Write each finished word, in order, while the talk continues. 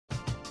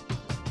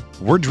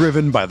We're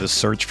driven by the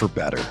search for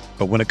better.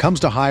 But when it comes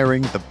to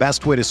hiring, the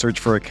best way to search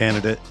for a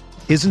candidate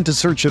isn't to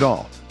search at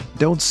all.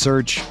 Don't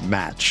search,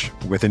 match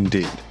with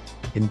Indeed.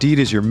 Indeed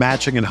is your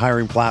matching and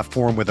hiring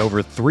platform with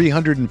over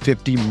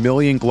 350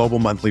 million global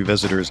monthly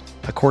visitors,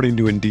 according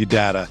to Indeed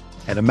data,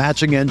 and a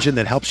matching engine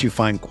that helps you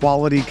find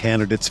quality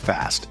candidates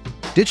fast.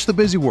 Ditch the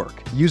busy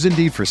work. Use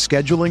Indeed for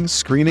scheduling,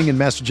 screening, and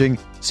messaging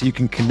so you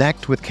can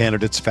connect with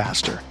candidates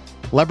faster.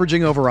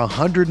 Leveraging over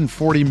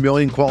 140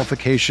 million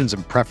qualifications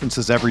and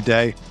preferences every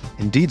day,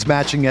 Indeed's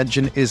matching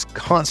engine is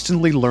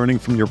constantly learning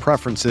from your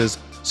preferences,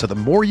 so the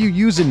more you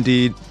use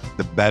Indeed,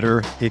 the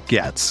better it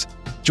gets.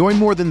 Join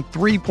more than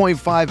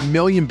 3.5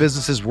 million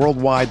businesses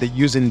worldwide that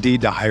use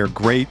Indeed to hire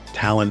great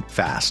talent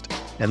fast.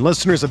 And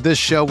listeners of this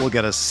show will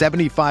get a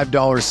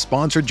 $75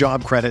 sponsored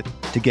job credit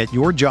to get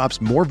your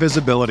jobs more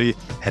visibility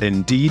at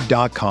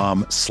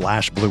Indeed.com/Blue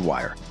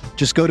Wire.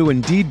 Just go to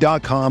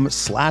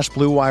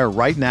Indeed.com/Blue Wire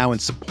right now and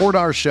support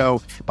our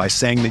show by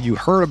saying that you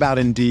heard about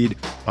Indeed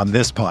on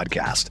this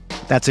podcast.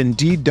 That's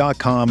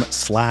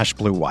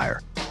Indeed.com/Blue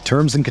Wire.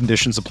 Terms and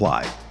conditions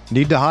apply.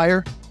 Need to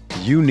hire?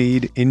 You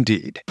need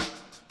Indeed.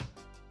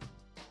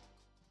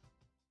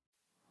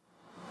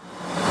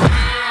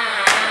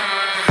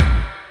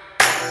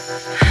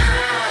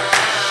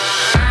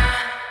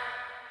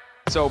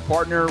 So,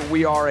 partner,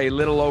 we are a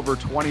little over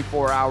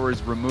 24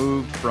 hours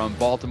removed from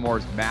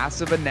Baltimore's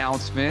massive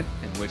announcement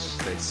in which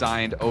they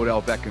signed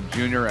Odell Beckham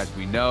Jr., as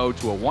we know,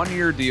 to a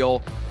one-year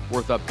deal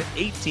worth up to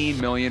 $18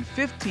 million,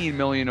 $15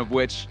 million of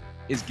which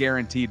is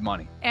guaranteed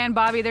money. And,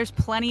 Bobby, there's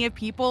plenty of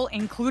people,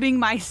 including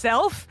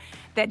myself,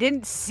 that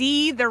didn't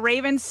see the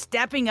Ravens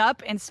stepping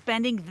up and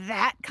spending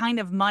that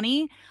kind of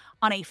money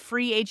on a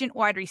free agent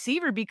wide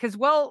receiver because,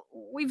 well,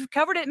 we've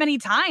covered it many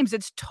times.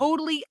 It's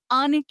totally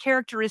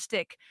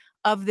uncharacteristic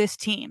of this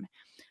team.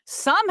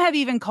 Some have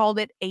even called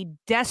it a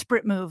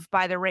desperate move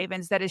by the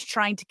Ravens that is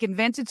trying to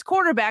convince its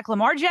quarterback,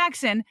 Lamar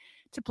Jackson,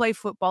 to play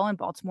football in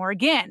Baltimore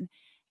again.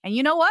 And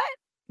you know what?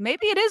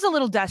 Maybe it is a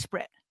little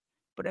desperate.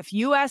 But if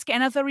you ask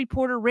NFL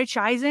reporter Rich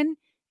Eisen,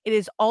 it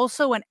is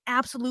also an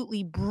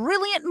absolutely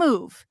brilliant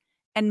move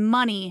and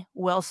money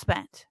well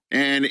spent.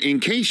 And in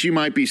case you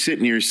might be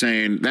sitting here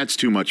saying, that's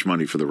too much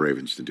money for the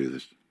Ravens to do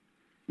this.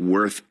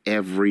 Worth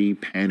every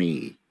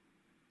penny.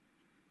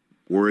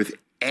 Worth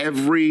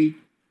every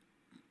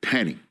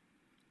penny.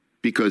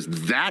 Because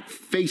that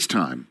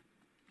FaceTime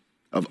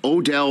of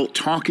Odell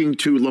talking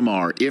to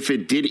Lamar, if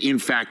it did in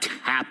fact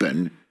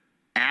happen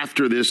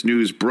after this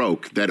news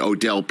broke, that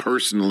Odell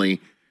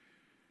personally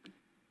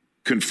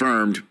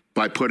confirmed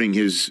by putting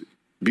his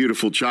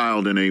beautiful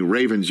child in a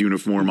Ravens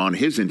uniform on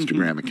his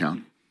Instagram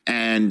account,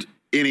 and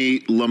in a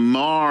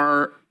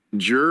Lamar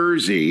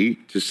jersey,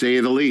 to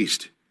say the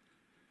least.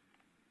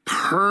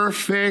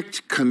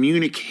 Perfect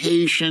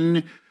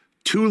communication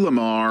to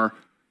Lamar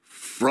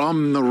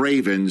from the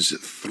Ravens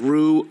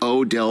through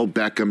Odell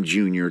Beckham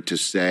Jr. to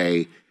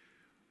say,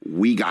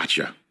 we got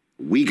you.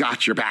 We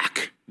got your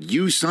back.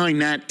 You sign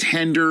that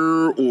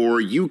tender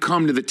or you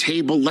come to the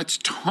table. Let's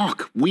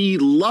talk. We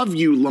love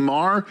you,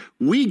 Lamar.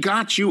 We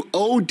got you,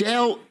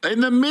 Odell,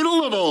 in the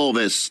middle of all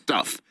this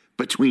stuff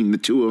between the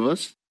two of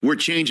us. We're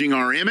changing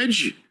our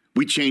image.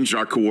 We changed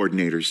our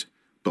coordinators,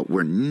 but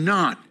we're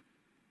not,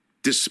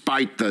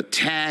 despite the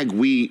tag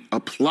we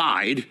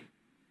applied,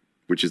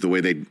 which is the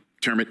way they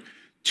term it,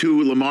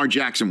 to Lamar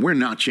Jackson. We're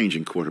not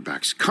changing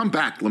quarterbacks. Come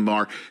back,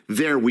 Lamar.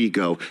 There we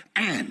go.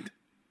 And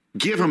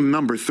give him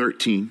number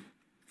 13.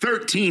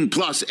 13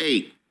 plus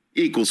 8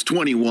 equals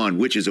 21,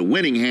 which is a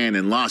winning hand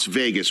in Las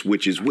Vegas,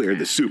 which is where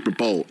the Super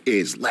Bowl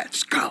is.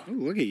 Let's go.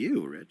 Ooh, look at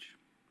you, Rich.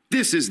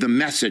 This is the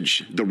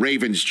message the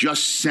Ravens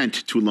just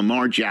sent to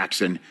Lamar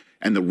Jackson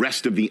and the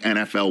rest of the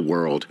NFL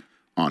world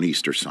on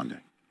Easter Sunday.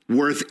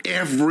 Worth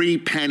every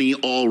penny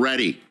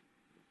already.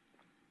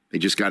 They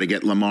just got to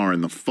get Lamar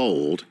in the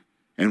fold.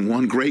 And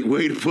one great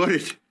way to put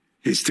it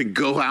is to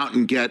go out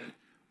and get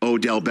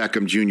Odell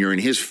Beckham Jr.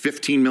 and his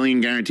 $15 million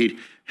guaranteed,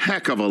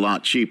 heck of a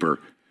lot cheaper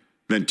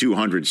than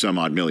 200 some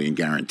odd million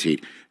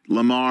guaranteed.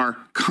 Lamar,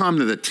 come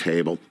to the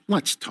table.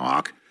 Let's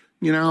talk.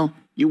 You know,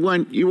 you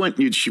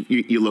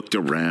looked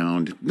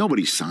around.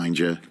 Nobody signed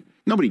you.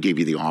 Nobody gave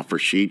you the offer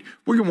sheet.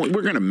 We're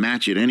going to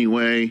match it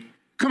anyway.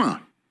 Come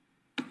on.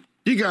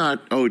 You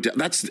got Odell.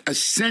 That's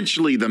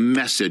essentially the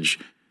message.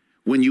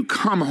 When you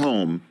come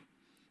home,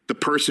 the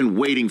person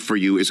waiting for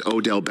you is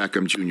Odell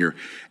Beckham Jr.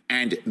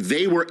 And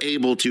they were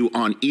able to,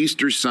 on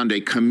Easter Sunday,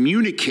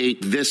 communicate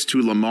this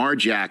to Lamar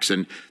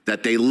Jackson,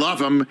 that they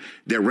love him,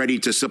 they're ready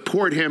to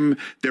support him,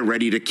 they're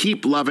ready to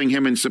keep loving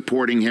him and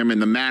supporting him in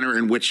the manner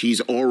in which he's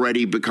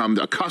already become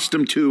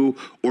accustomed to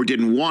or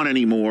didn't want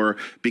anymore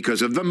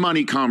because of the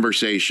money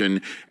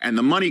conversation. And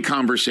the money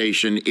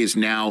conversation is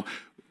now,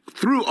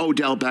 through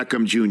Odell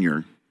Beckham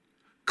Jr.,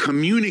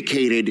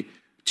 communicated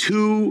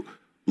to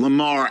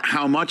Lamar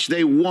how much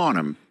they want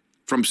him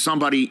from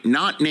somebody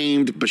not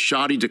named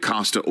Bisciotti,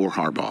 DaCosta, or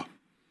Harbaugh.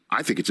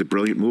 I think it's a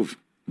brilliant move.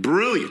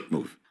 Brilliant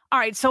move. All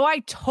right, so I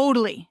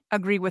totally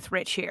agree with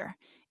Rich here.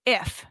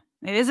 It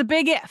is a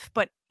big if,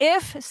 but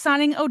if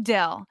signing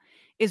Odell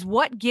is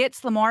what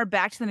gets Lamar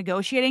back to the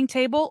negotiating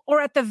table,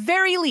 or at the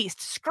very least,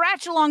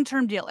 scratch a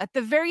long-term deal. At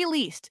the very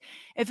least,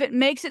 if it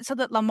makes it so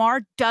that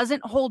Lamar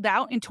doesn't hold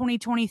out in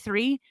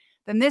 2023,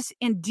 then this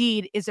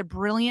indeed is a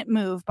brilliant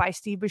move by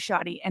Steve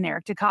Bisciotti and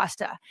Eric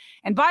DeCosta.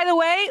 And by the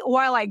way,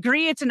 while I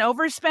agree it's an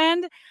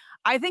overspend,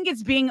 I think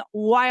it's being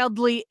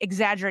wildly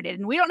exaggerated.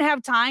 And we don't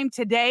have time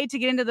today to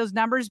get into those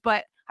numbers,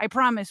 but I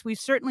promise we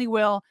certainly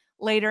will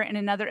later in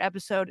another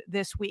episode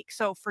this week.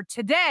 So for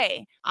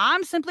today,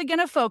 I'm simply going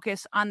to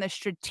focus on the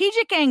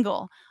strategic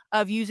angle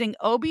of using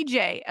OBJ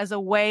as a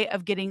way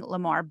of getting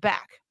Lamar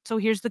back. So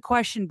here's the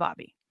question,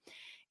 Bobby.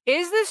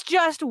 Is this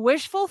just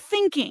wishful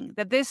thinking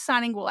that this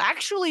signing will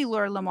actually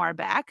lure Lamar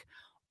back,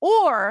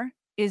 or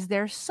is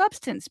there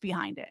substance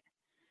behind it?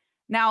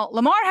 Now,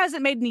 Lamar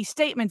hasn't made any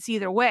statements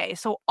either way,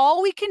 so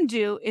all we can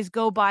do is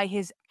go by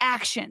his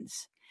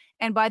actions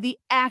and by the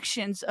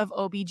actions of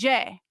OBJ.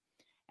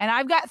 And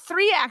I've got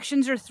 3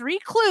 actions or 3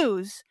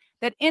 clues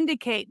that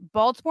indicate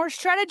Baltimore's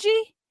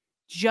strategy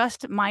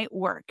just might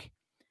work.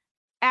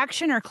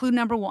 Action or clue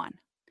number 1.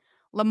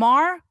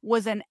 Lamar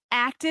was an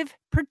active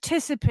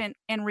participant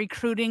in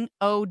recruiting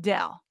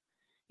Odell.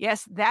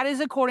 Yes, that is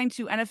according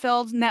to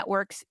NFL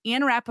Network's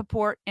Ian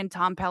Rappaport and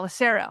Tom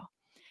Pelissero.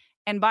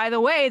 And by the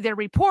way, their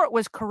report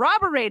was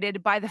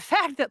corroborated by the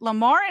fact that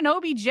Lamar and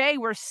OBJ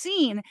were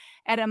seen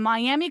at a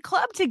Miami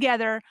club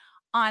together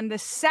on the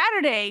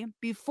Saturday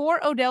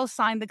before Odell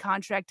signed the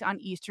contract on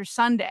Easter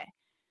Sunday.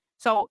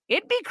 So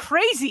it'd be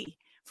crazy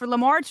for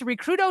Lamar to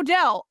recruit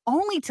Odell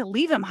only to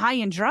leave him high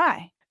and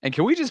dry. And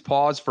can we just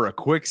pause for a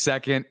quick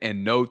second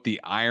and note the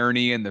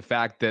irony in the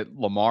fact that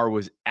Lamar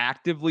was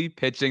actively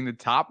pitching the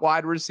top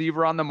wide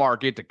receiver on the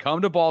market to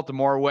come to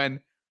Baltimore when,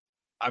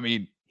 I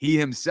mean, he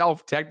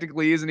himself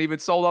technically isn't even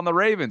sold on the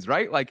Ravens,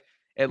 right? Like,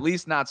 at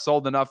least not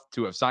sold enough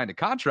to have signed a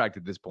contract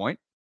at this point.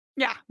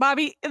 Yeah,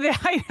 Bobby,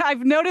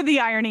 I've noted the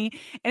irony,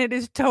 and it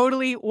is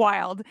totally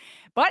wild.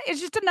 But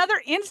it's just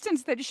another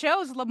instance that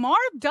shows Lamar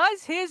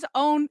does his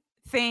own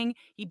thing.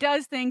 He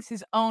does things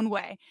his own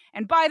way.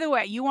 And by the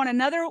way, you want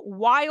another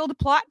wild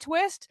plot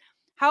twist?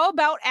 How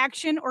about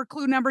action or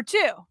clue number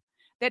 2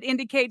 that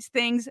indicates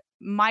things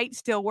might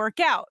still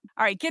work out?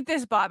 All right, get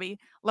this, Bobby.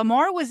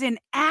 Lamar was in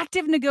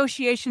active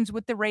negotiations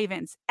with the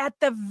Ravens at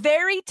the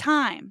very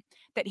time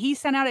that he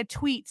sent out a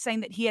tweet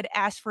saying that he had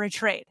asked for a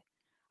trade.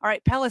 All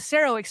right,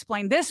 Pelissero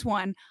explained this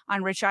one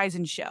on Rich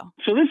Eisen's show.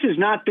 So this has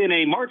not been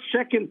a March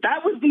 2nd,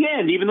 that was the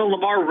end, even though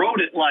Lamar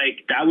wrote it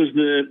like that was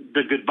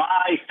the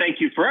goodbye,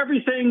 thank you for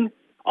everything,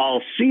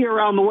 I'll see you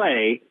around the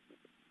way.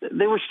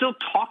 They were still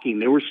talking.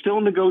 They were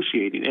still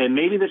negotiating. And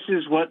maybe this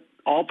is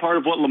all part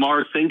of what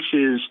Lamar thinks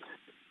is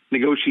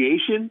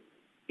negotiation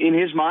in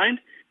his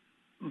mind.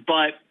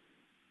 But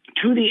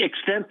to the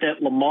extent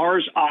that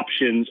Lamar's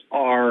options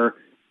are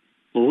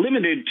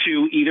limited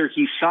to either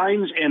he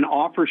signs an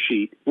offer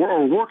sheet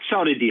or works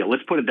out a deal.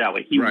 Let's put it that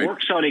way. He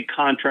works out a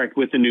contract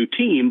with a new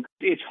team.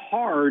 It's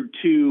hard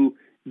to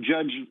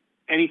judge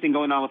anything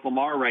going on with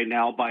Lamar right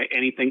now by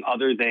anything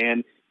other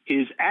than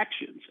his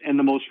actions. And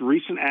the most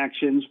recent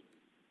actions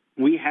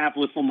we have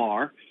with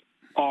Lamar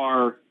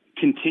are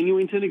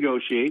continuing to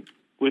negotiate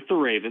with the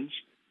Ravens,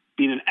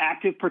 being an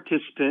active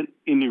participant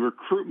in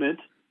the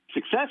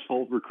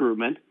successful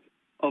recruitment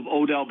of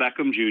Odell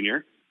Beckham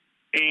Jr.,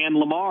 and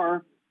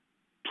Lamar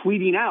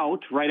tweeting out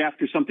right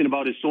after something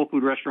about his soul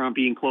food restaurant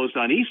being closed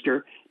on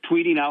Easter,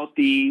 tweeting out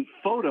the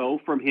photo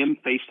from him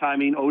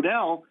FaceTiming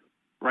Odell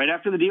right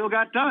after the deal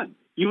got done.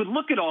 You would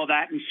look at all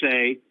that and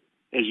say,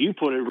 as you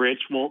put it,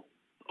 Rich, well,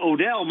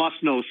 Odell must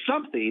know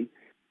something.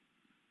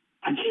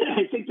 I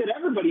think that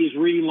everybody is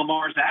reading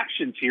Lamar's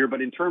actions here,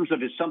 but in terms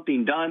of is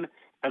something done?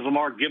 Has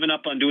Lamar given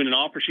up on doing an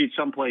offer sheet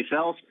someplace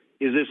else?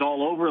 Is this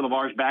all over?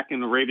 Lamar's back in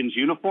the Ravens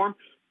uniform?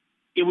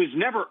 It was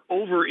never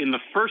over in the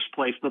first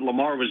place that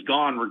Lamar was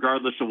gone,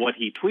 regardless of what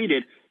he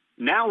tweeted.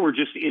 Now we're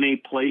just in a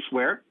place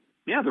where,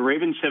 the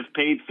Ravens have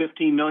paid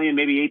 $15 million,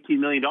 maybe $18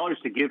 million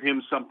to give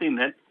him something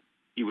that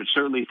you would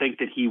certainly think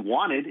that he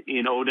wanted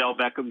in Odell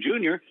Beckham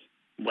Jr.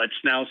 Let's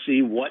now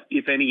see what,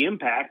 if any,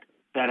 impact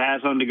that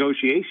has on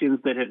negotiations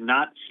that have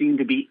not seemed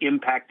to be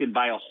impacted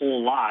by a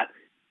whole lot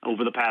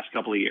over the past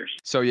couple of years.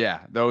 So yeah,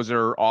 those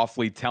are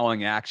awfully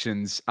telling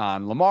actions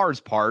on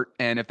Lamar's part.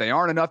 And if they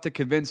aren't enough to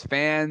convince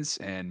fans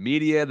and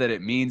media that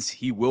it means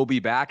he will be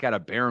back at a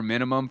bare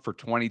minimum for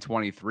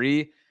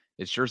 2023,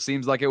 it sure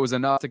seems like it was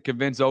enough to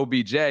convince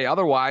OBJ.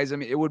 Otherwise, I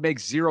mean, it would make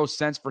zero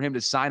sense for him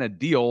to sign a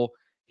deal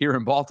here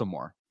in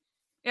Baltimore.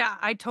 Yeah,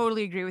 I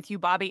totally agree with you,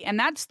 Bobby. And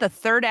that's the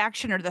third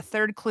action or the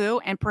third clue,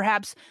 and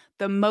perhaps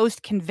the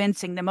most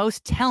convincing, the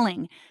most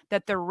telling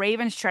that the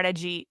Ravens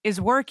strategy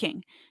is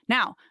working.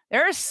 Now,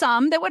 there are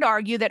some that would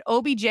argue that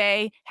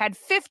OBJ had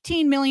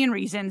 15 million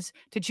reasons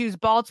to choose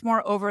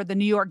Baltimore over the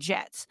New York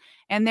Jets,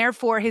 and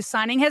therefore his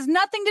signing has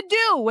nothing to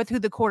do with who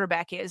the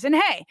quarterback is. And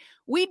hey,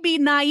 we'd be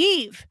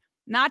naive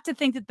not to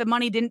think that the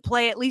money didn't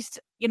play at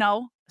least,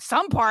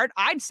 some part,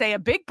 I'd say a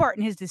big part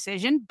in his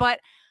decision, but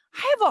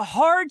I have a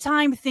hard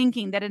time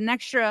thinking that an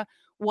extra,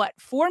 $4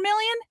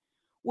 million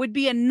would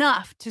be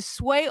enough to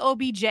sway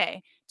OBJ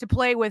to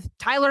play with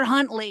Tyler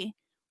Huntley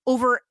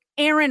over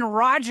Aaron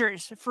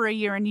Rodgers for a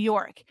year in New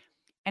York.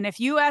 And if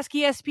you ask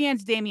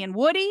ESPN's Damian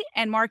Woody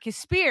and Marcus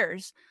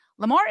Spears,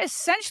 Lamar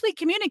essentially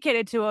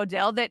communicated to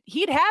Odell that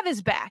he'd have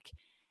his back.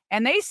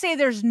 And they say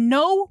there's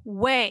no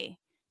way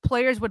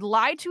players would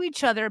lie to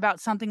each other about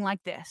something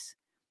like this.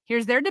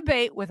 Here's their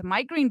debate with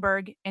Mike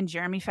Greenberg and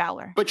Jeremy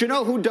Fowler. But you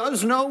know who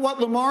does know what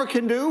Lamar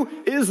can do?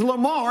 Is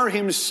Lamar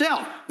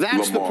himself.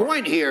 That's the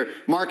point here,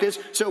 Marcus.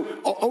 So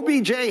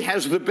OBJ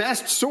has the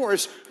best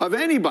source of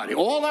anybody.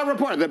 All our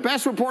reporters, the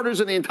best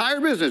reporters in the entire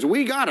business.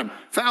 We got them.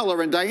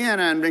 Fowler and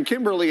Diana and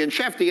Kimberly and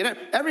Shefty and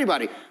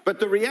everybody. But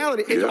the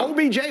reality is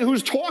OBJ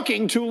who's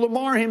talking to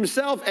Lamar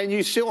himself, and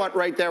you saw it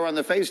right there on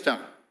the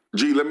FaceTime.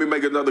 Gee, let me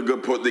make another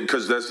good point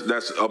because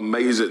that's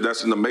amazing.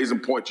 That's an amazing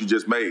point you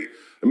just made.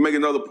 Let me make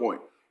another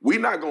point. We're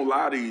not going to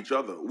lie to each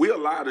other. We'll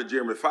lie to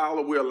Jeremy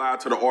Fowler. We'll lie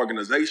to the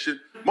organization.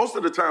 Most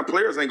of the time,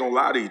 players ain't going to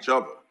lie to each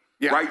other,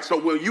 right? So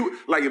when you,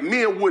 like if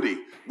me and Woody,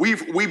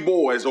 we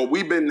boys, or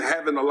we've been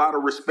having a lot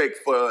of respect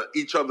for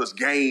each other's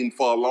game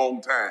for a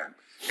long time,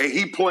 and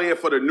he playing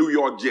for the New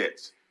York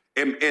Jets,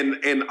 and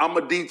I'm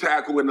a D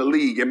tackle in the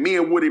league, and me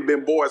and Woody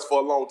been boys for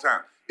a long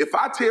time. If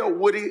I tell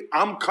Woody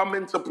I'm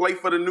coming to play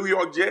for the New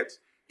York Jets,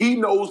 he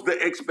knows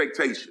the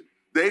expectation.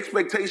 The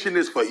expectation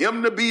is for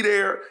him to be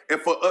there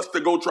and for us to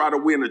go try to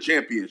win a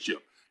championship.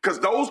 Because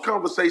those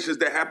conversations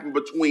that happen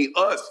between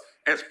us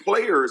as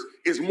players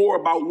is more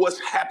about what's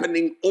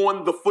happening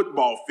on the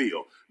football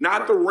field,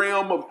 not the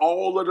realm of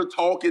all of the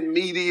talking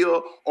media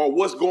or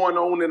what's going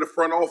on in the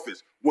front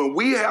office. When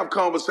we have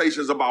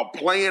conversations about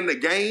playing the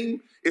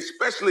game,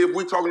 especially if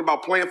we're talking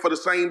about playing for the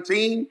same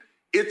team,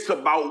 it's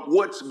about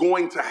what's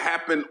going to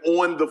happen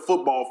on the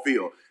football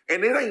field.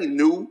 And it ain't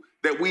new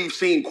that we've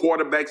seen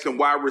quarterbacks and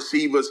wide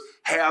receivers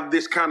have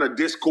this kind of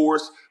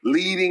discourse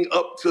leading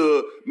up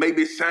to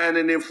maybe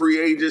signing in free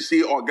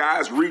agency or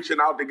guys reaching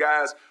out to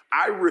guys.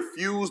 I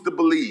refuse to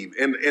believe,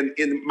 and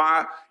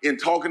in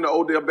talking to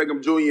Odell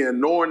Beckham Jr.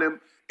 and knowing him,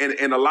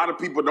 and a lot of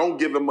people don't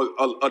give him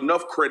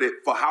enough credit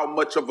for how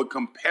much of a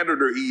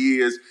competitor he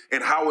is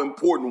and how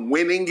important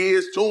winning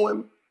is to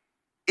him.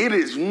 It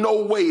is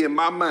no way in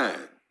my mind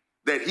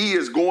that he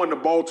is going to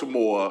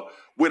Baltimore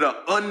with an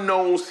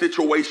unknown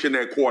situation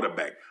at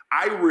quarterback.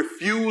 I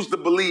refuse to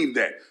believe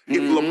that.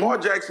 If Lamar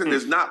Jackson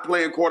is not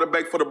playing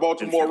quarterback for the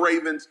Baltimore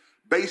Ravens,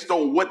 based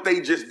on what they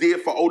just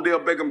did for Odell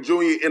Beckham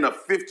Jr. in a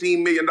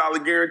 $15 million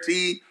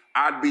guarantee,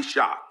 I'd be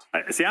shocked.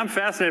 See, I'm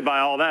fascinated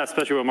by all that,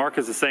 especially what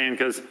Marcus is saying,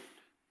 because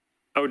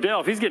Odell,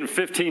 if he's getting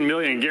 $15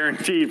 million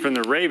guaranteed from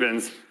the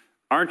Ravens,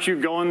 aren't you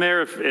going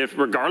there if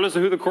regardless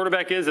of who the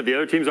quarterback is, if the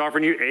other team's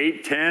offering you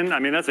 8, 10? I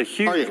mean, that's a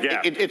huge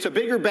gap. It's a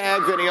bigger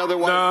bag than he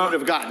otherwise would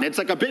have gotten. It's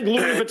like a big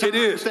Louis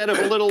Vuitton instead of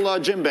a little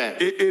gym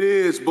bag. It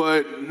is,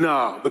 but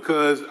no,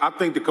 because I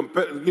think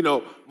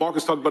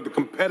Marcus talked about the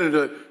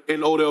competitor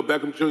in Odell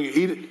Beckham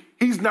Jr.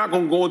 He's not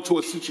going to go into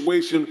a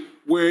situation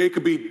where it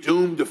could be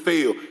doomed to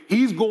fail.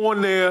 He's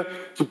going there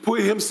to put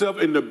himself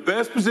in the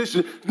best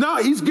position. No,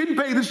 he's getting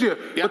paid this year,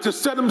 but to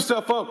set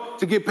himself up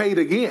to get paid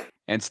again.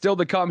 And still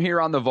to come here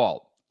on The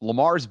Vault,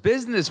 Lamar's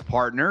business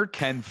partner,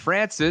 Ken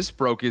Francis,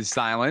 broke his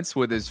silence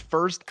with his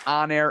first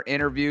on-air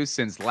interview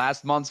since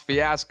last month's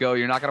fiasco.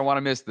 You're not going to want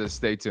to miss this.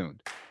 Stay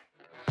tuned.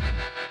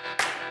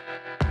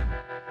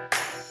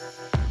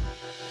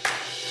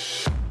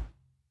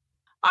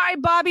 All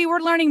right, Bobby, we're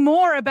learning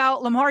more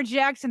about Lamar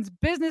Jackson's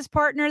business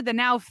partner, the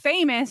now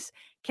famous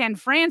Ken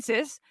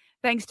Francis,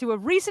 thanks to a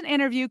recent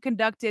interview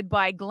conducted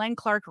by Glenn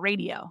Clark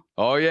Radio.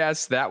 Oh,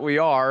 yes, that we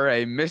are.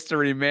 A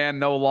mystery man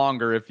no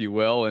longer, if you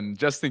will. And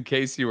just in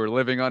case you were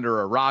living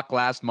under a rock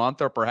last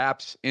month or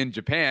perhaps in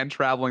Japan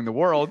traveling the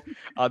world,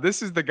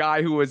 this is the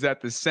guy who was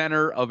at the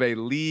center of a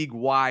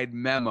league-wide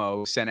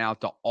memo sent out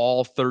to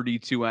all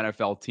 32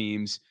 NFL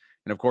teams.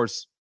 And, of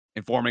course,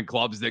 informing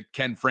clubs that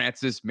Ken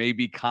Francis may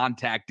be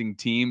contacting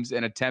teams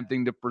and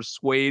attempting to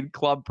persuade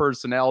club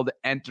personnel to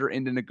enter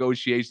into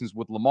negotiations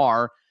with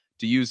Lamar,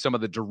 to use some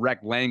of the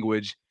direct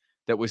language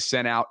that was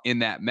sent out in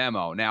that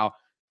memo. Now,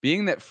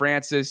 being that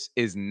Francis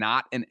is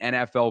not an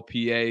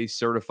NFLPA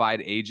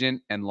certified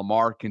agent and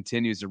Lamar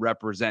continues to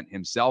represent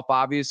himself,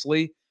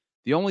 obviously,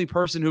 the only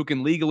person who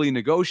can legally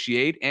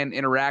negotiate and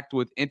interact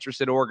with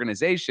interested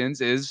organizations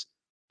is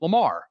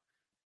Lamar.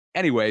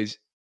 Anyways,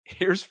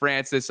 here's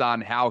Francis on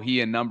how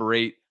he and Number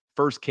 8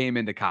 first came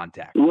into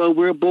contact. Well,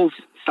 we're both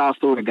South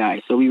Florida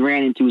guys, so we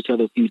ran into each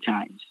other a few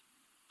times.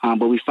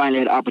 But we finally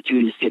had an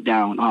opportunity to sit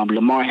down.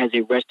 Lamar has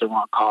a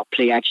restaurant called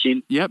Play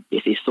Action. Yep.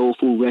 It's a soul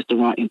food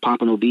restaurant in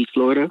Pompano Beach,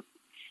 Florida.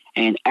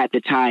 And at the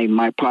time,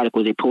 my product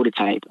was a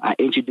prototype. I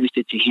introduced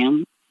it to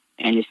him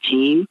and his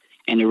team,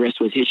 and the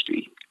rest was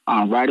history.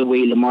 Right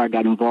away, Lamar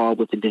got involved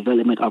with the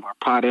development of our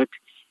product,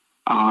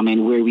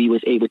 and where we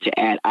was able to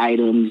add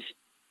items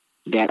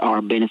that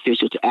are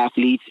beneficial to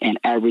athletes and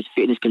average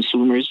fitness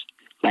consumers.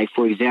 Like,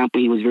 for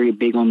example, he was very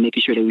big on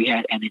making sure that we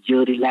had an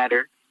agility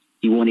ladder.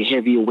 He wanted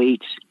heavier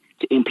weights,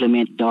 to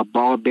implement the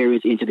ball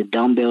bearings into the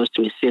dumbbells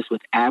to assist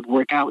with ab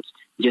workouts,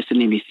 just to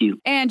name a few.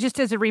 And just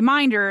as a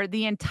reminder,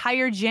 the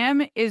entire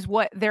gym is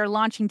what they're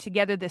launching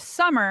together this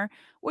summer,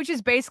 which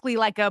is basically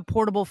like a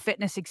portable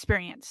fitness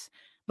experience.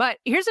 But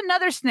here's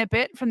another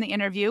snippet from the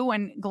interview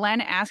when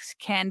Glenn asks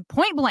Ken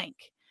point blank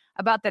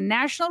about the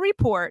national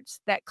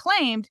reports that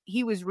claimed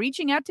he was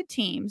reaching out to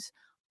teams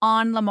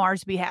on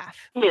Lamar's behalf.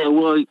 Yeah,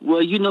 well,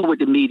 you know, with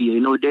the media,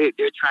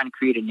 they're trying to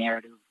create a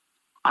narrative.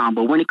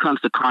 But when it comes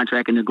to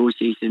contract and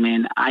negotiation,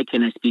 man, I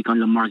cannot speak on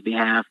Lamar's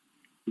behalf.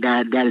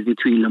 That is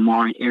between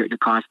Lamar and Eric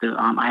DeCosta.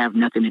 I have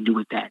nothing to do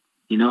with that,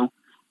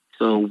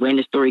 So when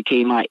the story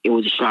came out, it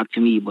was a shock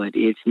to me, but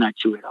it's not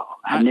true at all.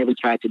 I never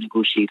tried to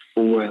negotiate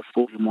for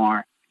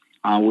Lamar.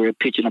 We're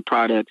pitching a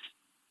product,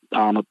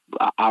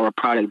 our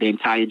product, the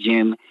entire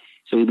gym.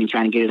 So we've been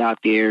trying to get it out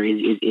there.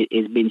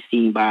 It's been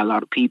seen by a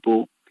lot of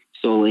people.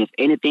 So if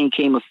anything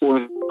came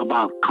before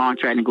about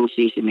contract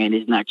negotiation, man,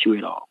 it's not true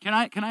at all. Can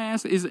I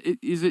ask,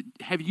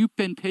 have you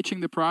been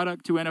pitching the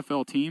product to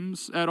NFL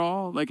teams at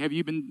all? Like,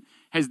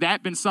 has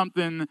that been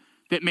something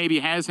that maybe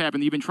has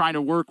happened? You've been trying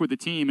to work with the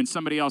team and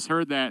somebody else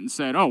heard that and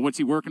said, oh, what's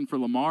he working for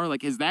Lamar?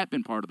 Like, has that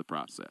been part of the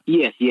process?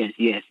 Yes,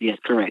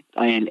 correct.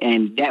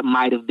 And that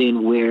might have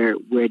been where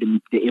the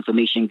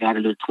information got a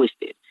little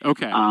twisted.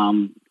 Okay.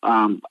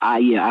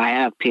 I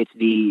have pitched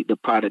the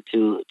product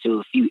to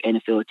a few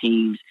NFL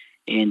teams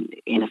in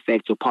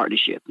effect to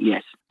partnership.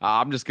 Yes.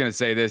 I'm just going to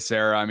say this,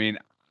 Sarah. I mean,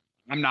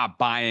 I'm not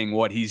buying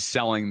what he's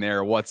selling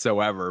there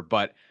whatsoever,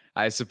 but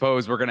I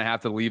suppose we're going to have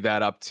to leave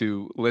that up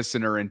to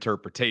listener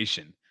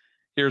interpretation.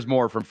 Here's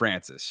more from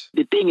Francis.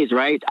 The thing is,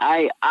 right,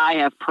 I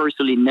have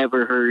personally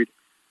never heard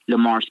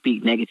Lamar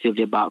speak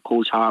negatively about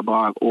Coach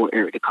Harbaugh or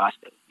Eric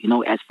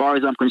DeCosta. As far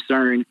as I'm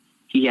concerned,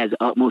 he has the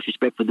utmost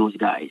respect for those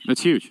guys.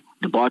 That's huge.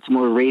 The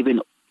Baltimore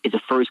Ravens is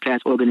a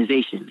first-class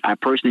organization. I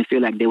personally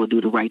feel like they will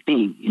do the right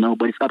thing,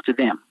 but it's up to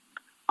them.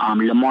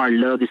 Lamar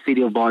loves the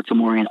city of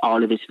Baltimore and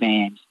all of his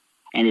fans,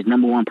 and his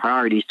number one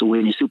priority is to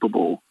win the Super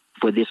Bowl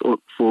for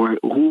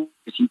who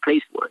he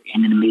plays for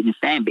and an amazing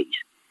fan base.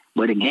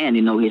 But again,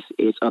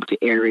 it's up to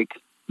Eric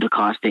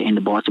DeCosta and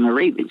the Baltimore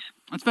Ravens.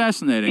 That's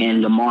fascinating.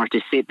 And Lamar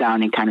to sit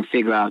down and kind of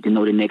figure out, the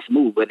next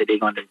move, whether they're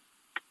going to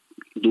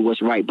do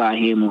what's right by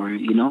him or,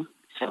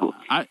 So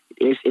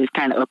it's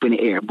kind of up in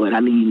the air. But, I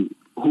mean,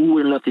 who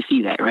would love to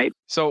see that, right?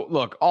 So,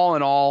 look, all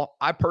in all,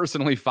 I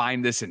personally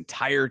find this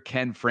entire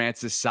Ken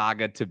Francis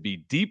saga to be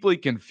deeply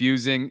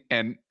confusing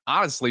and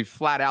honestly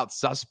flat out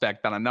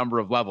suspect on a number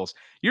of levels.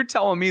 You're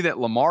telling me that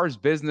Lamar's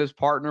business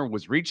partner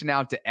was reaching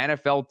out to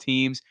NFL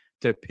teams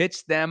to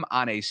pitch them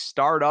on a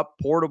startup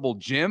portable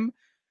gym?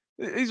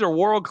 These are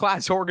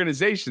world-class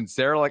organizations,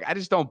 Sarah. Like, I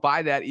just don't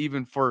buy that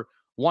even for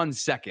 1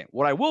 second.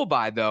 What I will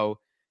buy, though,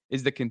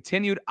 is the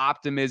continued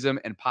optimism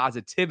and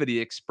positivity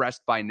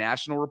expressed by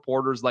national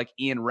reporters like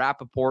Ian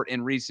Rappaport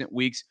in recent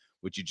weeks,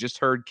 which you just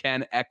heard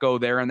Ken echo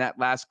there in that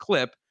last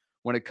clip,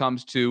 when it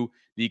comes to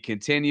the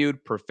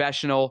continued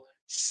professional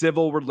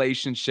civil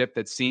relationship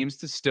that seems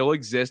to still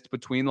exist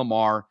between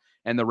Lamar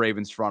and the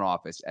Ravens front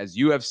office. As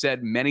you have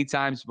said many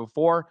times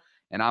before,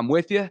 and I'm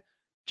with you,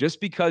 just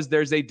because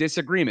there's a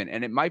disagreement,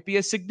 and it might be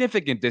a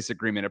significant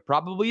disagreement, it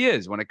probably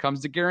is when it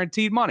comes to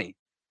guaranteed money,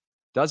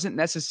 doesn't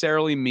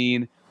necessarily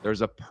mean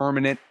there's a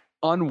permanent,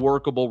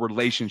 unworkable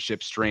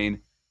relationship strain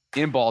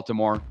in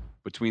Baltimore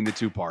between the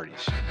two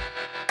parties.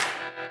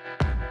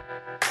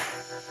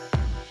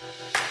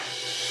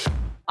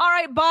 All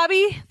right,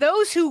 Bobby,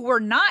 those who were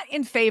not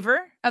in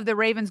favor of the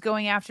Ravens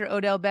going after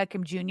Odell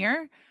Beckham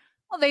Jr.,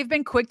 well, they've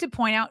been quick to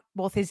point out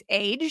both his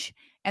age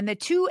and the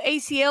 2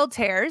 ACL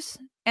tears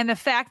and the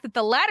fact that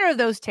the latter of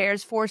those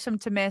tears forced him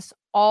to miss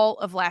all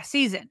of last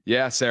season.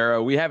 Yeah,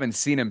 Sarah, we haven't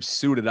seen him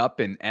suited up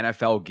in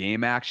NFL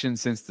game action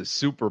since the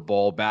Super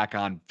Bowl back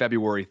on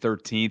February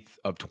 13th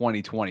of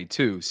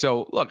 2022.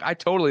 So, look, I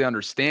totally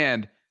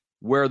understand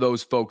where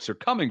those folks are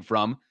coming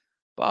from,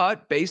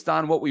 but based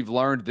on what we've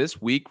learned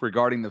this week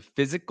regarding the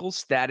physical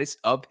status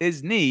of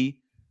his knee,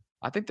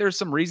 I think there's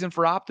some reason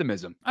for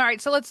optimism. All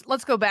right, so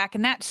let's go back.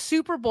 In that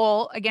Super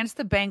Bowl against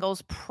the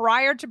Bengals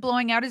prior to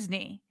blowing out his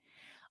knee,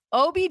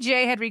 OBJ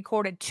had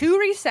recorded 2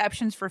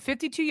 receptions for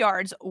 52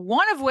 yards,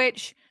 one of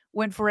which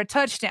went for a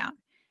touchdown.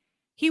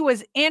 He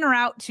was en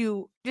route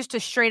to just a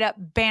straight-up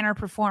banner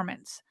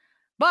performance.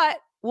 But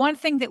one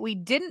thing that we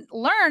didn't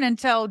learn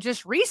until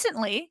just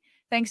recently,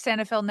 thanks to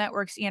NFL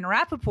Network's Ian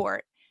Rappaport,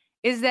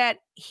 is that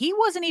he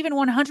wasn't even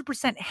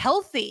 100%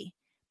 healthy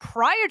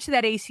prior to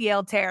that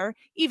ACL tear,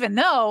 even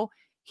though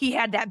he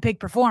had that big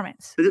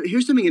performance.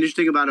 Here's something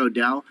interesting about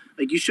Odell.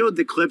 Like, you showed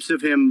the clips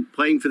of him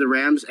playing for the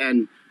Rams,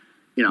 and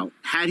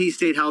had he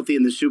stayed healthy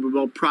in the Super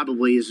Bowl,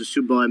 probably is a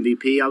Super Bowl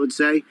MVP, I would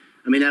say.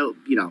 I mean,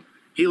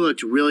 he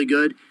looked really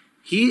good.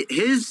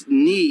 His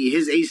knee,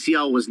 his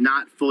ACL was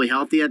not fully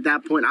healthy at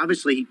that point.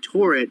 Obviously, he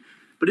tore it,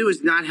 but it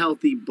was not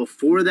healthy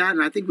before that.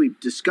 And I think we've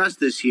discussed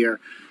this here.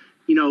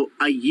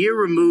 A year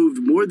removed,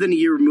 more than a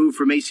year removed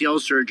from ACL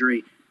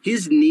surgery,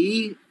 his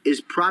knee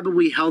is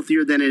probably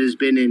healthier than it has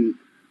been in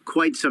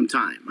quite some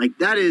time. Like,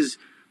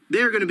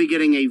 they're going to be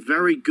getting a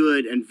very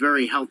good and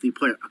very healthy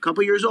player. A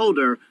couple years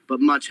older, but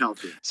much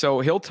healthier.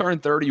 So he'll turn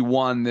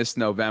 31 this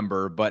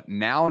November, but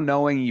now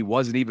knowing he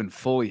wasn't even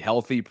fully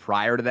healthy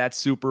prior to that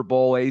Super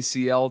Bowl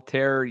ACL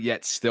tear,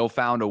 yet still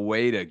found a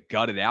way to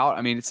gut it out,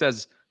 I mean, it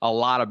says a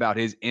lot about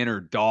his inner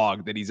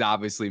dog that he's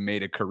obviously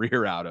made a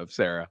career out of,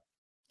 Sarah.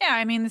 Yeah,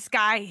 I mean, this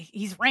guy,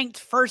 he's ranked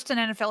first in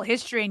NFL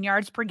history in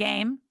yards per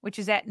game, which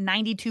is at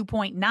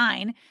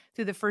 92.9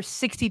 through the first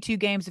 62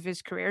 games of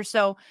his career.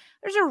 So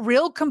there's a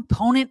real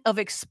component of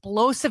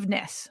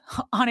explosiveness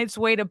on its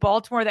way to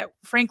Baltimore that,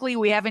 frankly,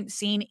 we haven't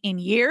seen in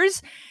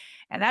years.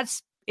 And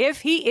that's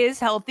if he is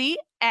healthy,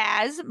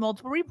 as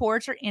multiple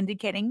reports are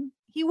indicating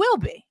he will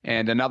be.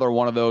 And another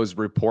one of those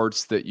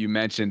reports that you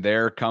mentioned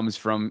there comes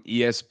from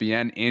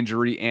ESPN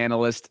injury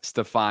analyst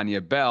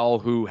Stefania Bell,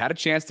 who had a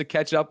chance to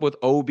catch up with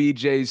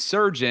OBJ's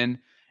surgeon,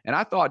 and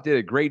I thought did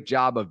a great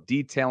job of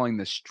detailing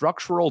the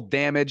structural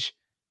damage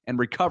and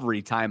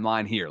recovery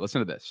timeline here. Listen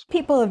to this.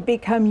 People have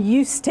become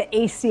used to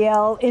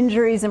ACL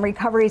injuries and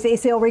recoveries,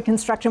 ACL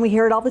reconstruction. We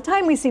hear it all the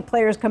time. We see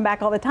players come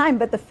back all the time.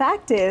 But the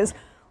fact is,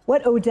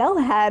 what Odell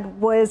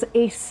had was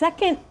a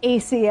second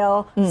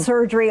ACL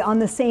surgery on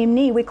the same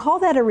knee. We call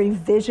that a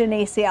revision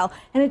ACL.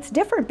 And it's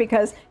different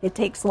because it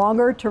takes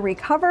longer to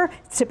recover.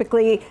 It's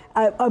typically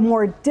a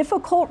more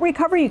difficult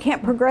recovery. You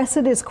can't progress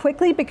it as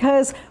quickly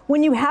because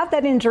when you have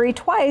that injury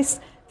twice,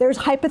 there's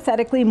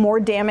hypothetically more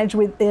damage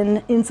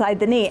inside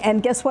the knee.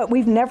 And guess what?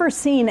 We've never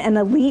seen an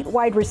elite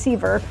wide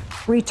receiver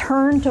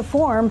return to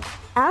form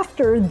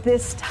after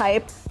this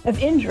type of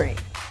injury.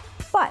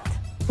 But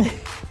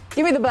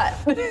give me the but.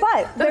 But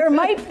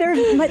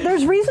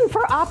there's reason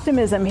for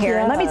optimism here.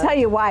 Yeah. And let me tell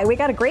you why. We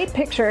got a great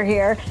picture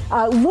here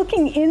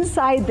looking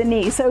inside the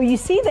knee. So you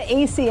see the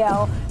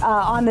ACL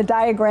on the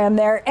diagram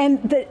there.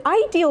 And the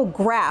ideal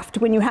graft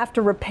when you have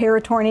to repair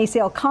a torn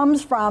ACL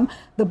comes from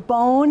the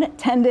bone,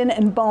 tendon,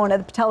 and bone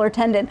of the patellar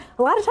tendon.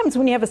 A lot of times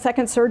when you have a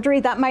second surgery,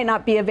 that might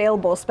not be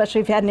available,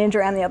 especially if you had an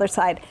injury on the other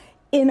side.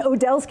 In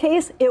Odell's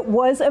case, it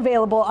was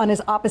available on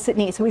his opposite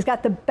knee. So he's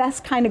got the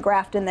best kind of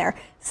graft in there.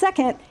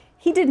 Second,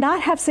 he did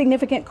not have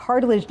significant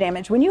cartilage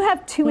damage. When you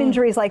have two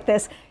injuries like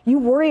this, you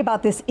worry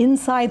about this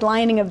inside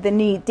lining of the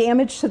knee,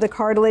 damage to the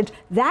cartilage.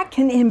 That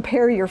can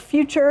impair your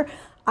future.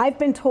 I've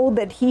been told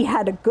that he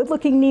had a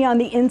good-looking knee on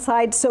the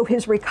inside, so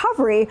his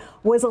recovery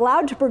was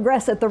allowed to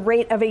progress at the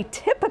rate of a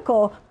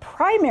typical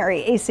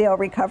primary ACL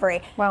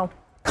recovery. Wow.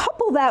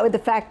 Couple that with the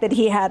fact that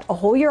he had a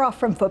whole year off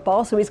from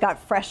football, so he's got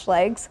fresh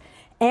legs,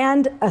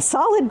 and a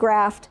solid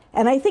graft,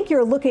 and I think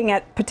you're looking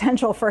at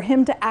potential for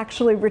him to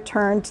actually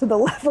return to the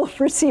level of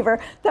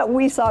receiver that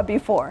we saw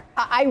before.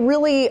 I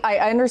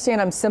understand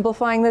I'm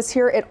simplifying this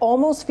here. It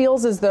almost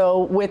feels as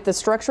though with the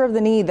structure of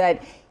the knee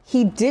that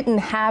he didn't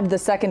have the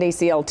second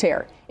ACL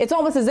tear. It's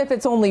almost as if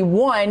it's only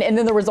one, and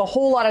then there was a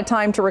whole lot of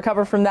time to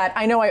recover from that.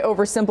 I know I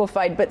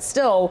oversimplified, but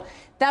still,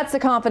 that's the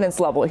confidence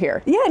level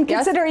here. Yeah, and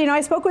consider,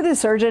 I spoke with his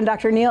surgeon,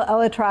 Dr. Neil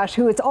Elatrash,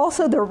 who is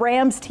also the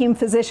Rams team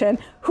physician,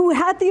 who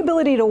had the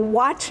ability to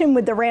watch him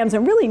with the Rams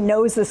and really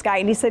knows this guy.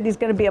 And he said he's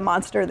going to be a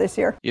monster this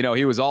year.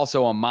 He was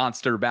also a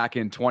monster back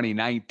in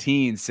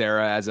 2019,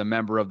 Sarah, as a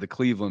member of the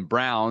Cleveland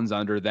Browns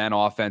under then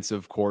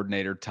offensive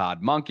coordinator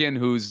Todd Monken,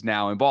 who's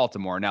now in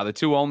Baltimore. Now, the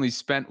two only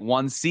spent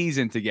one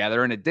season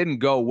together, and it didn't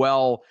go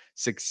well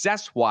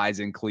success-wise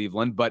in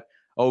Cleveland, but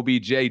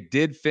OBJ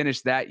did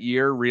finish that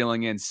year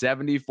reeling in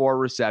 74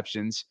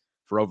 receptions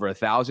for over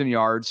 1,000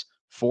 yards,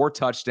 4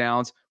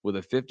 touchdowns with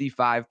a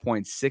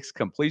 55.6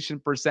 completion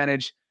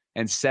percentage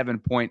and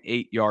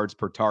 7.8 yards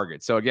per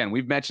target. So again,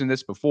 we've mentioned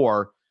this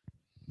before.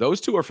 Those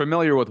two are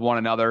familiar with one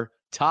another.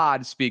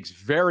 Todd speaks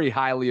very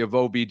highly of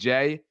OBJ,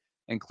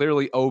 and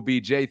clearly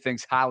OBJ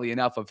thinks highly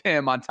enough of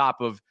him on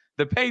top of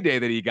the payday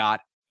that he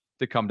got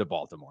to come to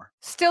Baltimore.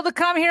 Still to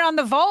come here on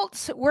The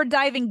Vault, we're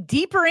diving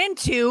deeper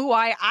into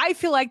why I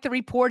feel like the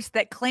reports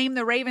that claim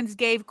the Ravens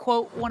gave,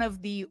 quote, one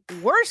of the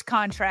worst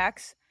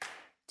contracts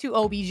to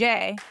OBJ,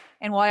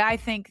 and why I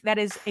think that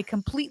is a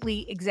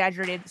completely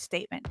exaggerated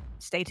statement.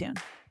 Stay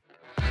tuned.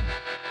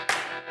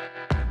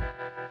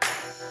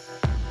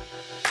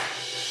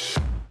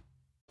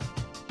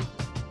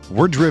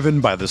 We're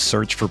driven by the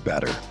search for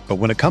better. But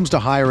when it comes to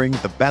hiring,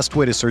 the best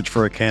way to search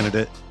for a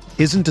candidate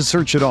isn't to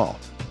search at all.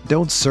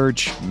 Don't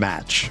search,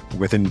 match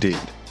with Indeed.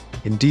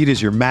 Indeed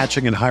is your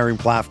matching and hiring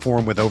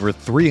platform with over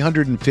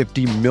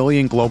 350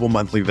 million global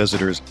monthly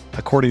visitors,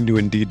 according to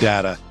Indeed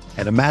data,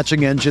 and a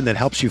matching engine that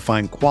helps you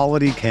find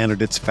quality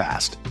candidates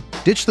fast.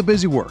 Ditch the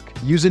busy work.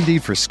 Use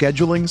Indeed for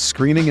scheduling,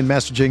 screening, and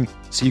messaging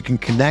so you can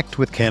connect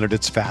with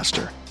candidates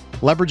faster.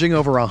 Leveraging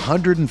over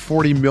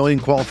 140 million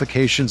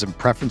qualifications and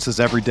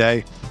preferences every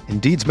day,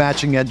 Indeed's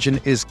matching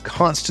engine is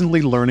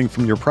constantly learning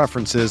from your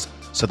preferences,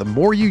 so the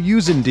more you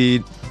use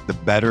Indeed, the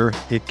better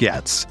it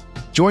gets.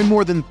 Join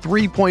more than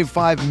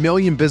 3.5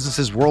 million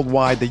businesses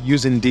worldwide that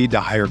use Indeed to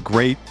hire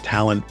great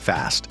talent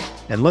fast.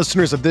 And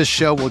listeners of this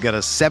show will get a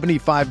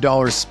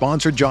 $75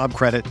 sponsored job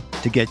credit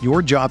to get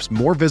your jobs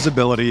more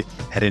visibility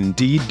at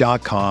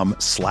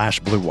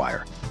Indeed.com/Blue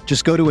Wire.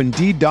 Just go to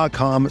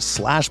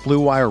Indeed.com/Blue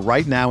Wire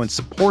right now and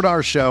support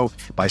our show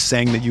by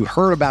saying that you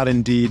heard about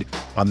Indeed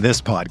on this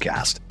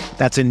podcast.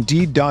 That's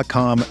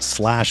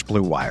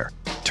Indeed.com/Blue Wire.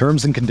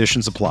 Terms and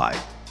conditions apply.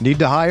 Need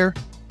to hire?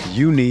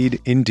 You need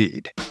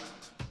Indeed.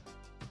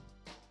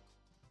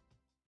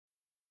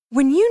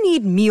 When you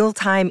need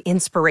mealtime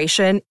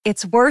inspiration,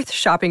 it's worth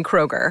shopping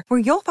Kroger, where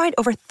you'll find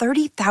over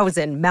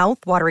 30,000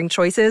 mouth-watering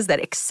choices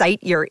that excite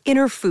your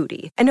inner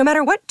foodie. And no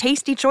matter what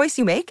tasty choice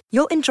you make,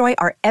 you'll enjoy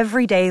our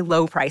everyday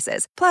low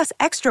prices, plus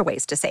extra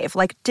ways to save,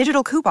 like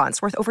digital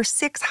coupons worth over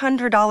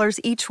 $600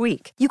 each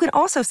week. You can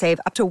also save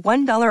up to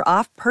 $1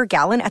 off per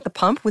gallon at the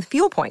pump with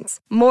fuel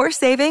points. More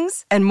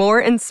savings and more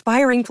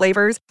inspiring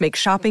flavors make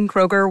shopping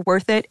Kroger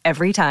worth it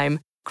every time.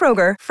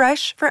 Kroger,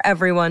 fresh for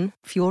everyone.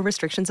 Fuel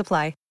restrictions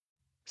apply.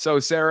 So,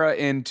 Sarah,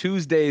 in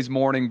Tuesday's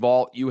Morning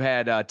Vault, you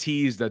had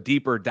teased a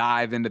deeper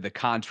dive into the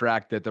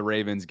contract that the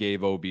Ravens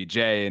gave OBJ,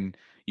 and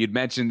you'd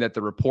mentioned that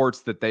the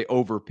reports that they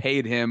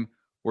overpaid him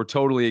were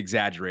totally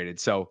exaggerated.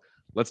 So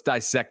let's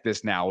dissect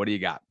this now. What do you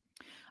got?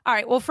 All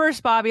right. Well,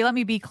 first, Bobby, let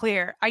me be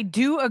clear. I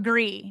do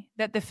agree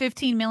that the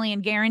 $15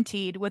 million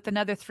guaranteed with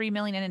another $3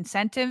 million in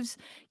incentives,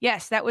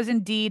 yes, that was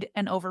indeed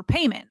an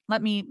overpayment.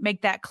 Let me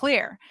make that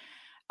clear.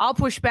 I'll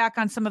push back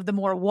on some of the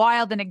more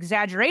wild and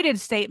exaggerated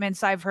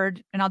statements I've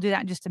heard, and I'll do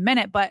that in just a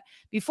minute. But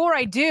before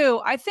I do,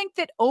 I think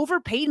that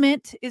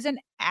overpayment is an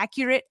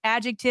accurate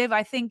adjective.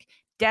 I think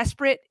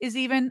desperate is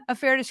even a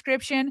fair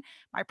description.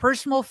 My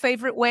personal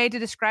favorite way to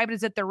describe it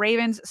is that the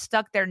Ravens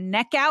stuck their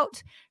neck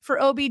out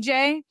for OBJ.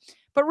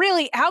 But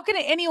really, how can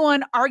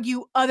anyone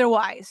argue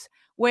otherwise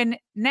when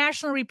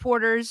national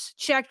reporters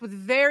checked with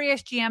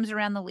various GMs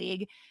around the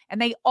league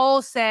and they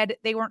all said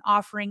they weren't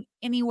offering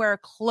anywhere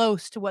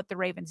close to what the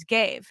Ravens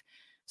gave?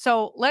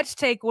 So let's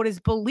take what is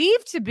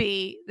believed to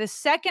be the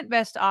second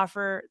best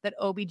offer that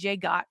OBJ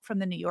got from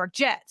the New York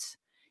Jets.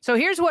 So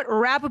here's what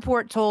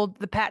Rappaport told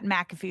the Pat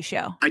McAfee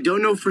show. I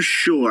don't know for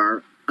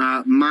sure.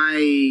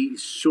 My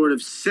sort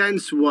of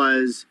sense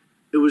was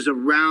it was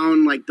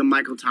around like the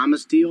Michael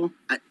Thomas deal.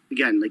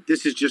 Again, like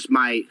this is just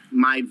my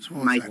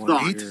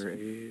thought.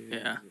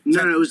 Yeah.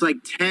 No, it was like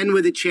 10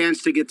 with a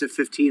chance to get to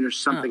 15 or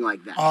something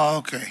like that. Oh,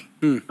 okay.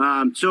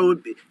 So, it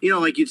would be,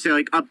 like you'd say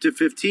like up to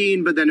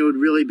 15, but then it would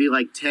really be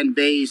like 10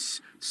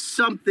 base,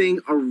 something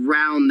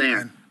around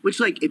there. Which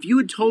like if you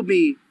had told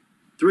me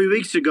 3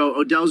 weeks ago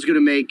Odell's going to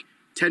make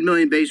 10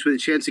 million base with a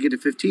chance to get to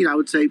 15, I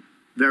would say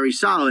very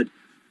solid.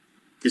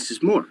 This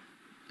is more.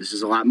 This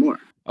is a lot more.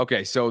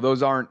 Okay, so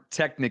those aren't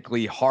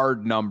technically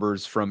hard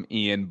numbers from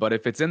Ian, but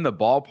if it's in the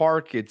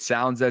ballpark, it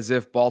sounds as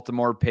if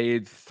Baltimore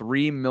paid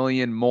 $3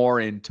 million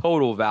more in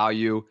total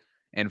value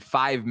and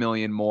 $5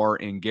 million more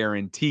in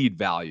guaranteed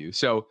value.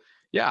 So,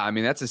 yeah, I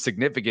mean, that's a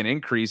significant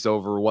increase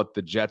over what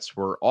the Jets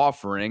were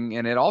offering,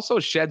 and it also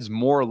sheds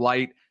more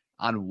light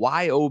on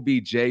why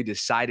OBJ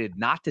decided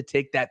not to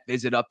take that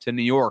visit up to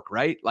New York,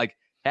 right? Like,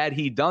 had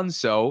he done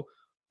so,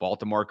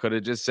 Baltimore could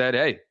have just said,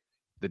 hey,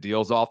 the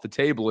deal's off the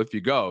table if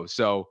you go.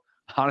 So,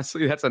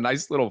 honestly, that's a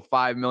nice little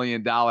 $5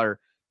 million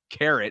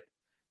carrot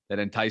that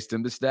enticed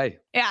him to stay.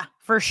 Yeah,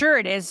 for sure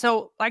it is.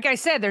 So like I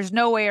said, there's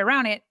no way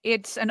around it.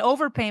 It's an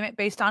overpayment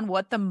based on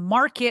what the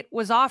market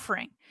was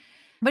offering.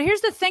 But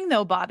here's the thing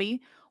though,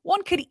 Bobby,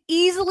 one could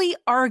easily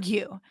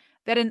argue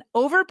that an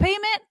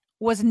overpayment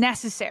was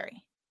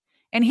necessary.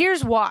 And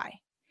here's why.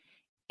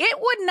 It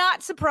would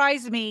not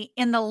surprise me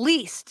in the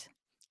least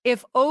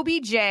if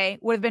OBJ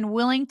would have been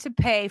willing to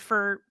pay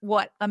for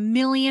what, $1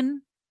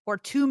 million or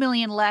 $2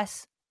 million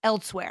less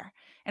elsewhere.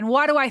 And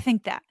why do I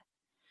think that?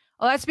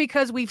 Well, that's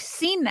because we've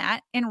seen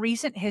that in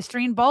recent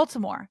history in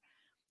Baltimore.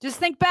 Just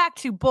think back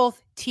to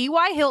both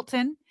T.Y.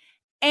 Hilton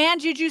and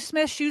Juju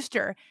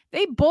Smith-Schuster.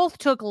 They both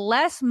took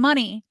less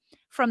money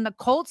from the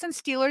Colts and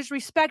Steelers,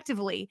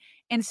 respectively,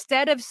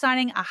 instead of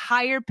signing a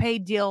higher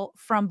paid deal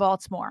from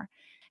Baltimore.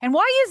 And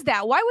why is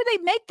that? Why would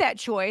they make that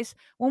choice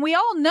when we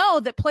all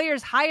know that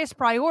players' highest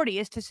priority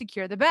is to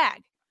secure the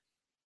bag?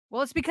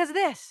 Well, it's because of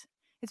this.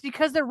 It's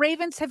because the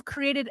Ravens have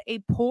created a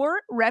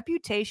poor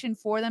reputation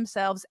for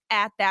themselves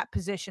at that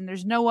position.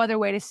 There's no other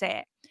way to say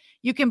it.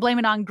 You can blame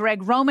it on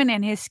Greg Roman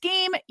and his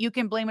scheme. You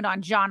can blame it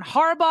on John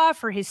Harbaugh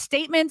for his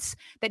statements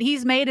that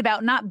he's made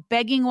about not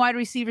begging wide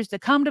receivers to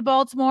come to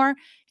Baltimore.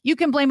 You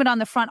can blame it on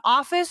the front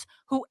office,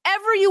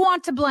 whoever you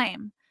want to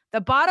blame. The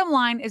bottom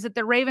line is that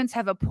the Ravens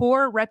have a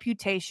poor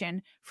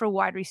reputation for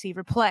wide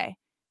receiver play.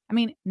 I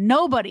mean,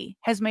 nobody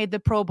has made the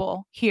Pro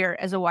Bowl here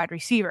as a wide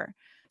receiver.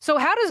 So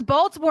how does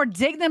Baltimore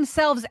dig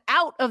themselves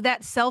out of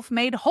that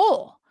self-made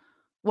hole?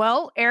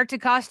 Well, Eric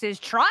DeCosta has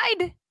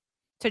tried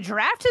to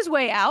draft his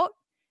way out.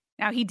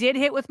 Now, he did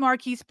hit with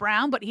Marquise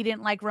Brown, but he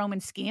didn't like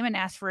Roman's scheme and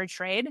asked for a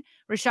trade.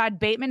 Rashad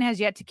Bateman has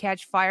yet to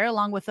catch fire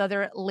along with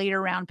other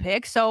later round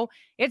picks. So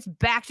it's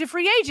back to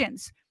free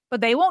agents,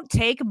 but they won't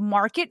take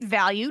market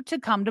value to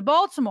come to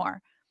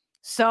Baltimore.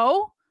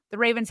 So the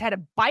Ravens had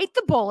to bite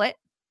the bullet,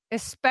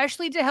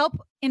 especially to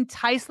help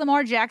entice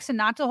Lamar Jackson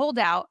not to hold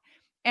out,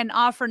 and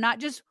offer not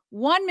just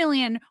 $1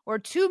 million or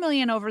 $2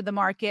 million over the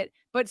market,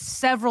 but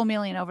several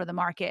million over the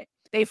market.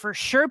 They for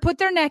sure put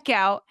their neck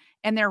out,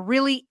 and there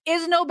really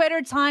is no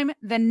better time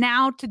than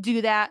now to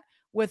do that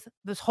with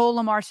this whole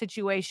Lamar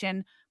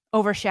situation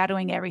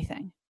overshadowing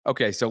everything.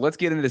 Okay, so let's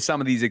get into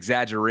some of these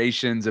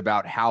exaggerations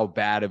about how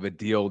bad of a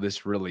deal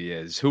this really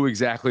is. Who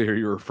exactly are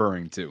you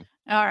referring to?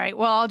 All right.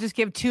 Well, I'll just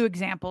give two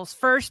examples.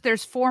 First,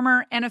 there's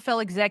former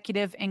NFL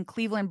executive and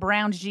Cleveland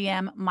Browns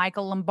GM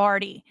Michael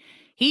Lombardi.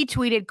 He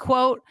tweeted,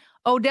 quote,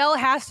 Odell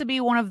has to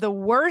be one of the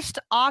worst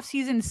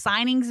offseason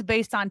signings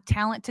based on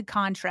talent to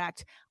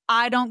contract.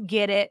 I don't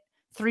get it.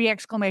 3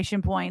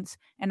 exclamation points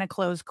and a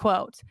closed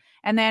quote.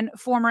 And then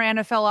former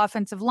NFL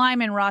offensive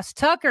lineman Ross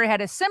Tucker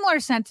had a similar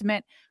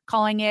sentiment,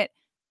 calling it,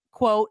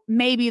 quote,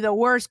 maybe the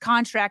worst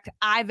contract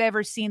I've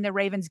ever seen the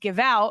Ravens give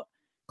out,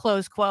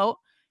 close quote.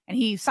 And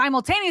he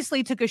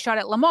simultaneously took a shot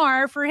at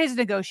Lamar for his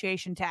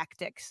negotiation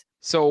tactics.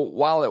 So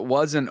while it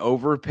was an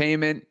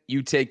overpayment,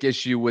 you take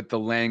issue with the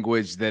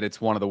language that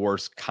it's one of the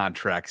worst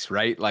contracts,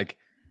 right? Like,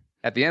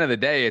 at the end of the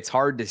day, it's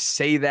hard to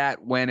say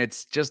that when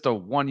it's just a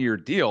 1-year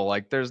deal.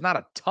 Like, there's not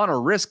a ton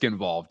of risk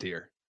involved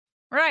here.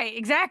 Right,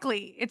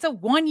 exactly. It's a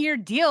 1-year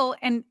deal.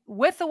 And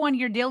with the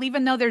 1-year deal,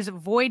 even though there's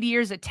void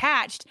years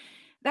attached,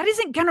 that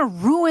isn't going to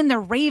ruin the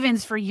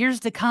Ravens for years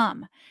to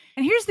come.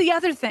 And here's the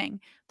other thing.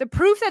 The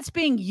proof that's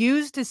being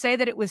used to say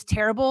that it was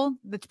terrible,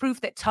 the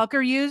proof that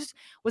Tucker used,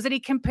 was that he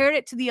compared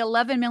it to the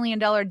 $11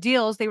 million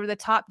deals. They were the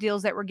top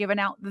deals that were given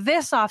out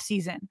this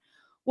offseason.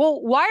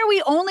 Well, why are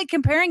we only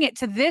comparing it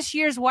to this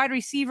year's wide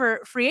receiver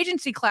free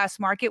agency class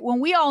market when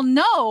we all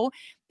know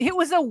it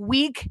was a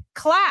weak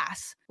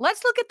class?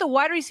 Let's look at the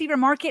wide receiver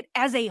market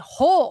as a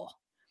whole.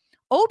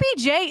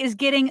 OBJ is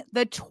getting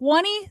the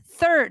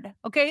 23rd,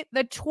 okay?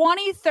 The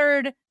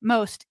 23rd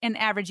most in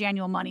average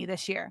annual money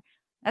this year.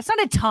 That's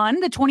not a ton,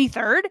 the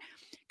 23rd.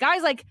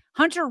 Guys like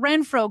Hunter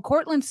Renfrow,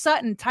 Cortland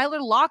Sutton,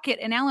 Tyler Lockett,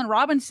 and Allen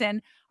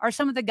Robinson are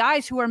some of the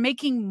guys who are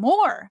making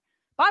more.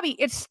 Bobby,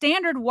 it's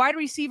standard wide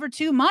receiver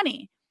 2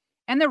 money.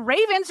 And the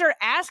Ravens are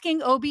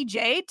asking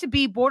OBJ to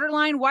be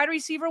borderline wide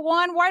receiver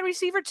 1, wide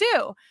receiver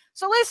 2.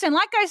 So listen,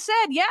 like I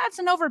said, yeah, it's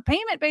an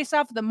overpayment based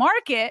off of the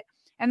market.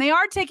 And they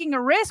are taking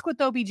a risk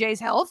with OBJ's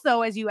health,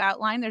 though, as you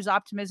outlined, there's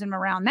optimism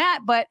around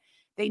that. But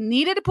they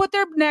needed to put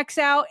their necks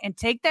out and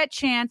take that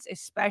chance,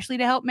 especially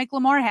to help make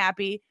Lamar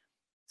happy.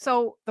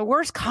 So the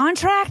worst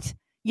contract?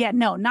 Yeah,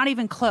 no, not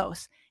even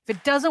close. If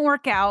it doesn't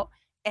work out,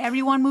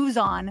 everyone moves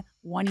on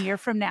 1 year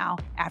from now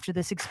after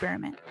this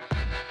experiment.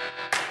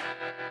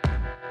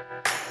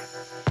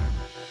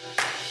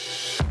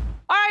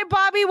 All right,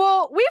 Bobby,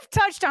 well, we've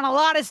touched on a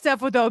lot of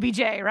stuff with OBJ,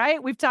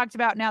 right? We've talked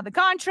about now the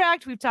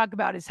contract. We've talked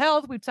about his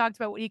health. We've talked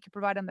about what he can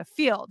provide on the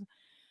field.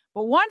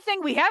 But one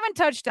thing we haven't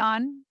touched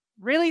on,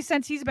 really,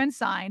 since he's been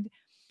signed,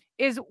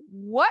 is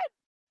what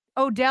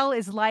Odell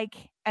is like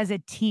as a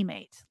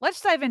teammate.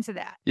 Let's dive into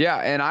that. Yeah,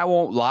 and I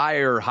won't lie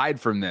or hide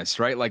from this,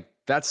 right? Like,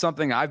 that's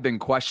something I've been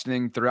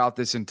questioning throughout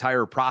this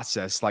entire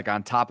process, like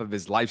on top of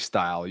his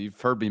lifestyle. You've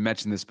heard me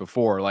mention this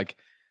before. Like,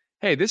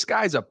 hey, this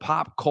guy's a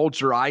pop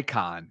culture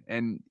icon,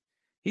 and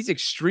he's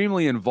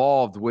extremely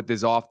involved with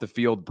his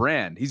off-the-field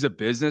brand. He's a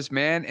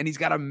businessman, and he's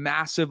got a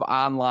massive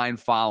online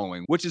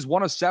following, which is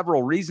one of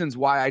several reasons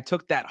why I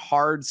took that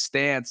hard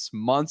stance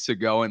months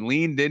ago and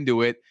leaned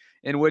into it,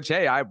 in which,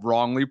 hey, I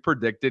wrongly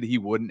predicted he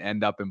wouldn't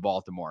end up in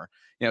Baltimore.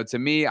 You know, to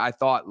me, I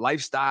thought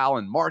lifestyle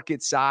and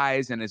market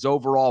size and his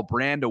overall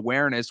brand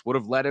awareness would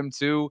have led him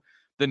to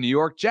the New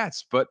York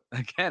Jets. But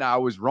again, I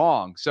was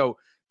wrong. So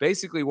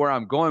basically where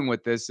I'm going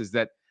with this is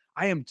that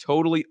I am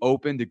totally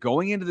open to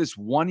going into this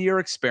 1-year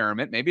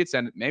experiment. Maybe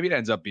it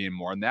ends up being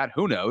more than that.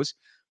 Who knows?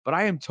 But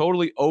I am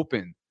totally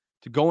open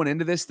to going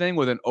into this thing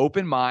with an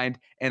open mind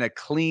and a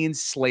clean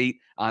slate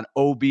on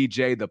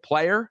OBJ, the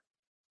player,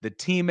 the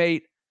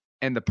teammate,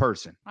 and the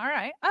person. All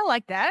right. I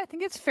like that. I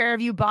think it's fair of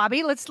you,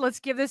 Bobby.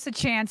 Let's give this a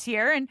chance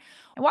here. And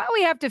while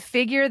we have to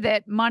figure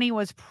that money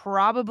was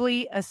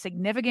probably a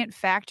significant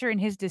factor in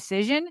his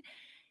decision,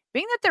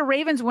 being that the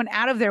Ravens went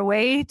out of their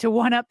way to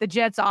one-up the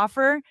Jets'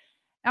 offer,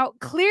 now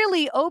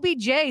clearly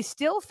OBJ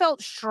still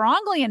felt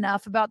strongly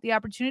enough about the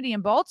opportunity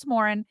in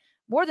Baltimore and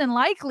more than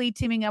likely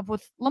teaming up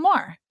with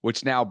Lamar.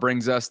 Which now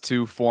brings us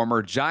to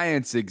former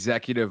Giants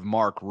executive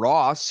Mark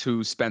Ross,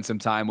 who spent some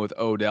time with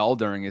Odell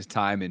during his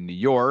time in New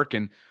York.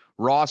 And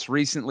Ross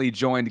recently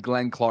joined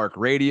Glenn Clark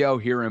Radio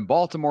here in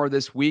Baltimore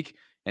this week,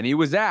 and he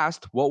was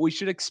asked what we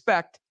should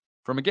expect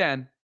from,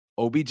 again,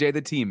 OBJ,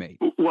 the teammate.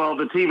 Well,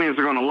 the teammates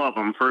are going to love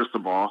him, first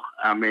of all.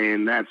 I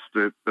mean, that's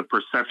the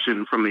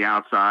perception from the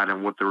outside,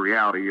 and what the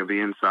reality of the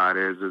inside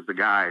is the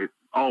guy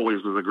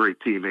always was a great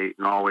teammate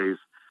and always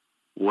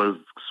was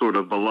sort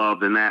of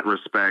beloved in that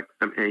respect.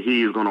 And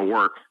he is going to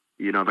work.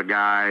 You know, the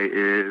guy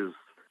is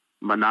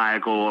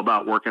maniacal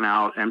about working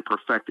out and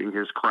perfecting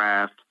his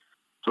craft.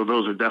 So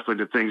those are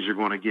definitely the things you're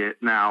going to get.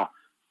 Now,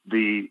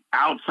 the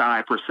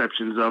outside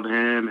perceptions of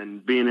him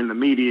and being in the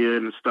media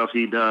and the stuff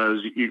he does,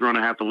 you're going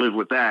to have to live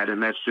with that.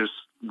 And that's just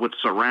what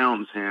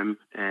surrounds him.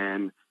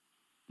 And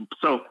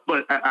so,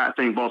 but I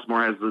think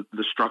Baltimore has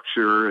the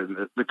structure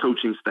and the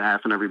coaching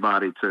staff and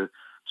everybody to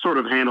sort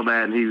of handle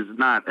that. And he's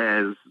not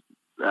as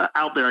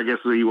out there, I guess,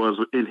 as he was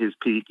in his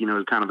peak. You know,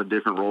 he's kind of a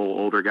different role,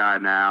 older guy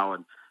now,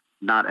 and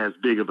not as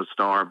big of a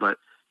star. But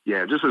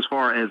yeah, just as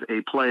far as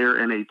a player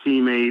and a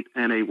teammate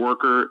and a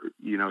worker,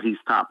 you know, he's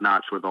top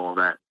notch with all of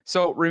that.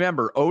 So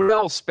remember,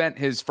 Odell spent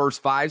his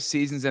first 5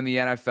 seasons in the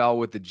NFL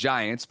with the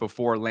Giants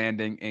before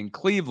landing in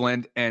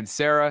Cleveland. And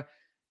Sarah,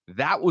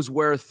 that was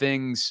where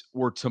things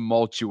were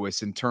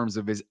tumultuous in terms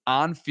of his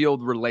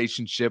on-field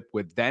relationship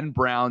with then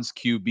Browns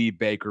QB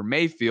Baker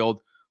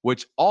Mayfield,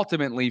 which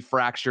ultimately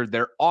fractured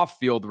their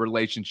off-field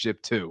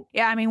relationship too.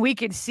 Yeah, I mean, we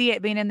could see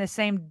it being in the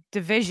same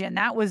division.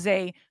 That was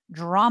a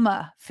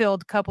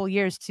drama-filled couple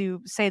years,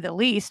 to say the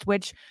least,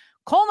 which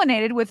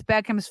culminated with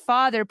Beckham's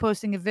father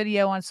posting a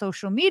video on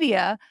social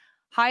media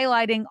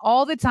highlighting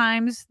all the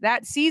times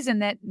that season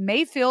that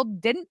Mayfield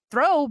didn't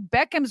throw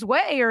Beckham's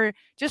way or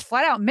just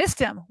flat out missed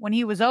him when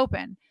he was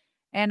open.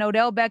 And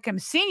Odell Beckham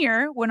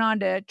Sr. went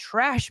on to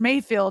trash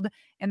Mayfield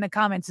in the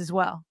comments as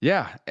well.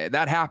 Yeah,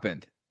 that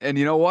happened. And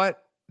you know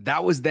what?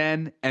 That was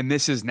then, and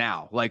this is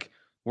now. Like,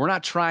 we're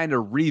not trying to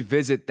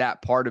revisit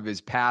that part of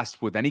his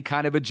past with any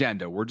kind of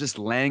agenda. We're just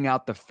laying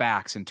out the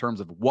facts in terms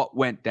of what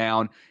went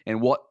down and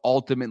what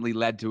ultimately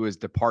led to his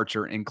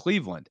departure in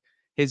Cleveland.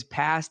 His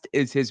past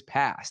is his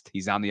past.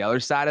 He's on the other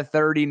side of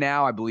 30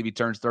 now. I believe he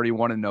turns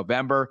 31 in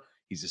November.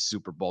 He's a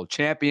Super Bowl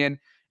champion.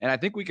 And I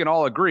think we can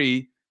all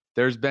agree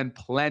there's been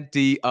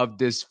plenty of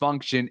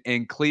dysfunction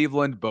in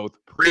Cleveland, both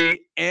pre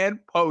and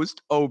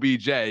post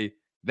OBJ.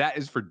 That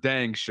is for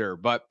dang sure.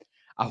 But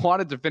I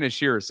wanted to finish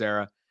here,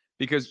 Sarah,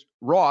 because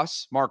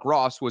Mark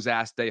Ross was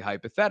asked a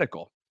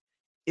hypothetical.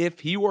 If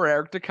he were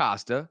Eric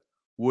DeCosta,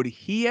 would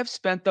he have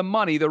spent the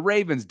money the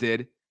Ravens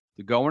did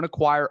to go and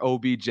acquire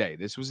OBJ?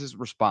 This was his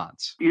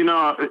response. You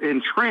know,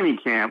 in training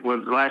camp, the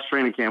last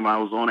training camp I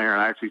was on air,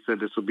 I actually said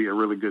this would be a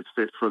really good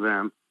fit for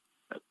them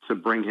to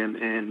bring him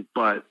in.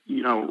 But,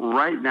 you know,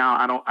 right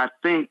now, I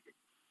think,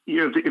 you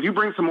know, if you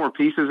bring some more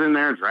pieces in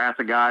there, draft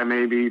a guy,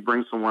 maybe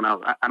bring someone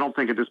else. I don't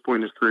think at this point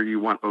in his career you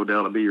want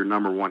Odell to be your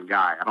number one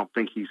guy. I don't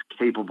think he's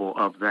capable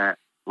of that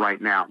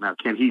right now. Now,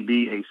 can he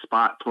be a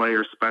spot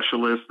player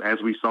specialist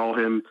as we saw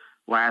him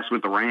last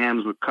with the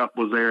Rams, with Kupp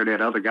was there, they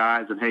had other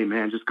guys, and hey,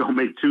 man, just go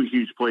make 2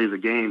 huge plays a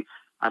game?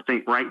 I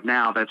think right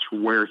now that's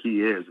where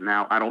he is.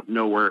 Now, I don't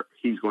know where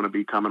he's going to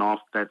be coming off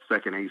that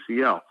second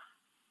ACL.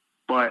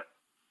 But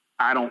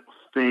I don't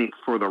think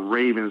for the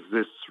Ravens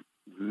this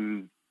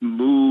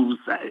moves.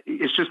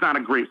 It's just not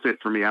a great fit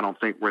for me, I don't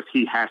think, where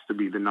he has to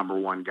be the number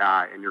one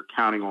guy, and you're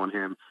counting on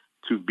him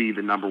to be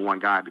the number one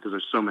guy because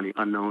there's so many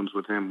unknowns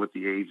with him with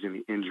the age and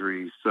the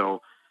injuries.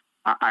 So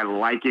I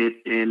like it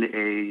in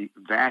a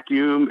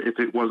vacuum if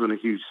it wasn't a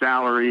huge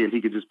salary and he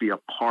could just be a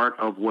part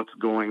of what's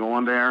going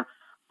on there.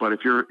 But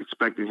if you're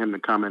expecting him to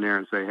come in there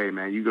and say, hey,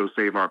 man, you go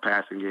save our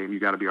passing game, you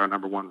got to be our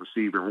number one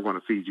receiver, and we're going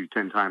to feed you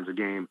 10 times a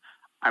game,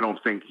 I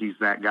don't think he's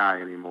that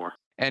guy anymore.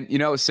 And, you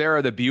know,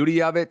 Sarah, the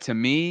beauty of it to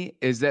me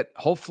is that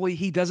hopefully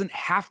he doesn't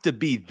have to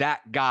be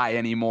that guy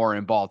anymore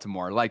in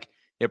Baltimore. Like,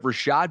 if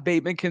Rashad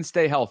Bateman can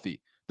stay healthy,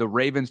 the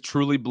Ravens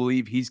truly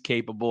believe he's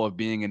capable of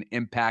being an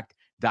impact,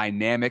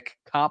 dynamic,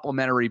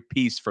 complementary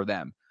piece for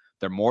them.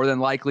 They're more than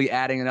likely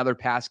adding another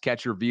pass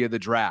catcher via the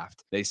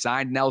draft. They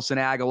signed Nelson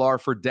Aguilar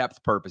for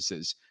depth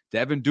purposes.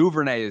 Devin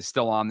Duvernay is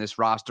still on this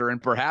roster,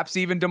 and perhaps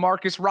even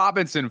Demarcus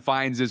Robinson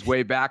finds his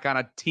way back on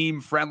a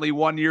team-friendly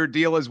one-year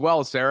deal as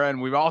well, Sarah.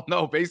 And we all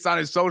know, based on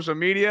his social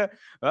media,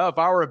 if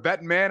I were a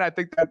betting man, I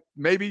think that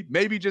maybe,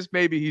 just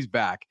maybe he's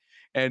back.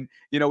 And,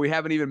 you know, we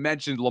haven't even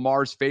mentioned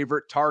Lamar's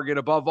favorite target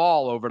above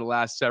all over the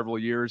last several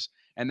years,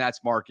 and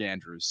that's Mark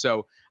Andrews.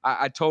 So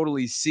I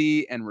totally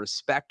see and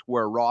respect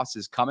where Ross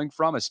is coming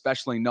from,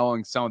 especially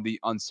knowing some of the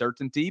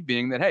uncertainty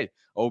being that, hey,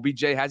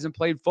 OBJ hasn't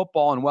played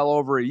football in well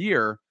over a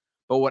year.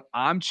 But what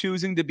I'm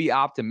choosing to be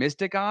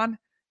optimistic on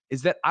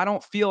is that I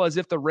don't feel as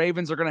if the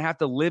Ravens are going to have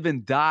to live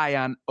and die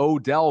on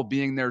Odell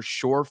being their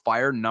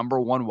surefire number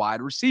one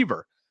wide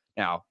receiver.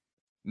 Now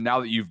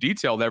that you've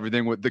detailed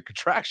everything with the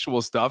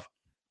contractual stuff,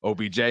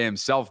 OBJ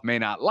himself may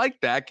not like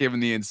that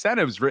given the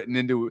incentives written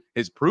into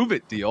his Prove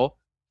It deal,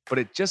 but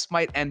it just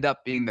might end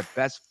up being the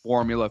best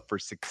formula for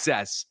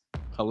success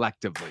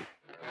collectively.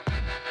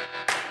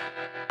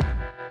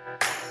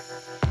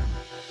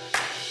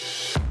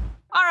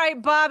 All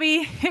right,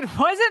 Bobby, it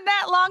wasn't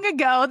that long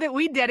ago that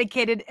we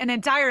dedicated an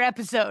entire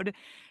episode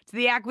to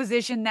the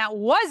acquisition that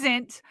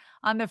wasn't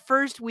on the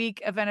first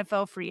week of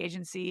NFL free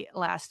agency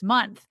last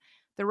month.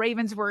 The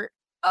Ravens were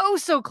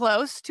so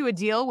close to a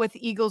deal with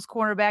Eagles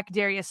cornerback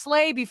Darius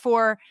Slay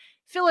before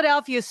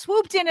Philadelphia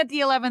swooped in at the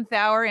 11th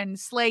hour and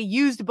Slay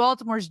used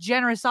Baltimore's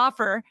generous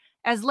offer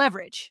as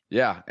leverage.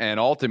 Yeah, and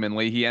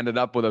ultimately he ended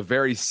up with a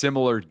very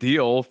similar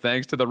deal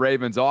thanks to the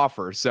Ravens'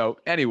 offer. So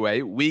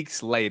anyway,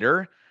 weeks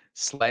later,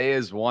 Slay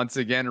is once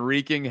again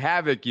wreaking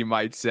havoc, you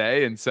might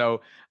say. And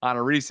so on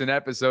a recent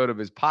episode of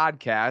his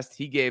podcast,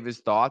 he gave his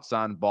thoughts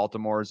on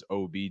Baltimore's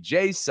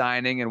OBJ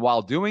signing. And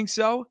while doing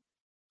so,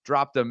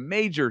 dropped a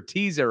major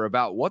teaser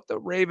about what the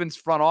Ravens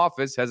front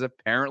office has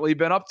apparently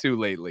been up to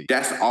lately.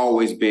 That's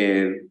always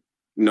been,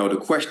 the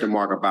question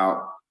mark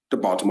about the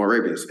Baltimore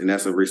Ravens, and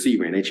that's a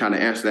receiver. And they're trying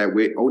to answer that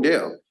with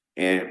Odell.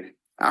 And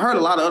I heard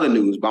a lot of other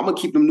news, but I'm going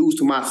to keep them news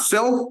to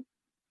myself.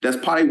 That's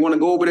probably want to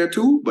go over there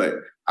too, but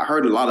I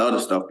heard a lot of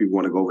other stuff people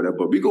want to go over there.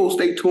 But we go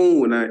stay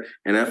tuned, and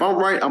if I'm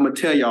right, I'm going to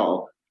tell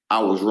y'all I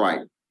was right.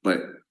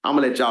 But I'm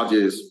going to let y'all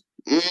just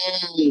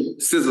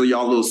sizzle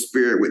y'all little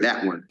spirit with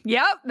that one.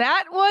 Yep,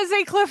 that was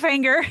a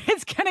cliffhanger.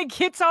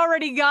 It's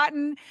already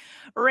gotten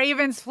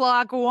Ravens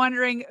flock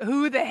wondering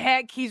who the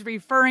heck he's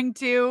referring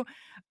to.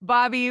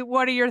 Bobby,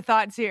 what are your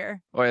thoughts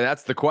here? Boy,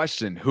 that's the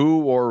question.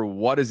 Who or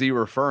what is he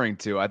referring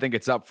to? I think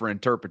it's up for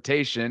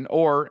interpretation,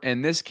 or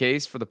in this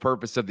case, for the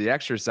purpose of the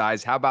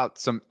exercise, how about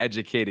some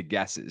educated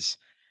guesses?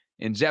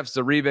 In Jeff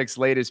Zarievic's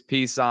latest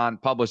piece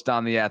published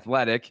on The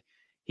Athletic,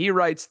 he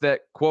writes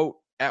that, quote,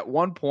 at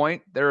one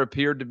point, there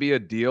appeared to be a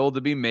deal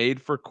to be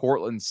made for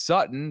Courtland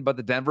Sutton, but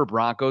the Denver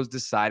Broncos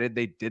decided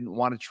they didn't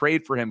want to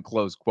trade for him,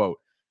 close quote.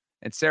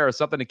 And Sarah,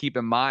 something to keep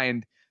in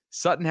mind,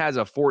 Sutton has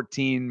a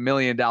 $14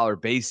 million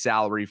base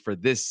salary for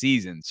this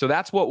season. So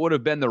that's what would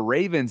have been the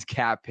Ravens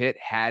cap hit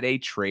had a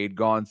trade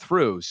gone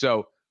through.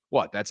 So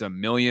what, that's $1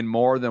 million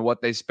more than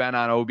what they spent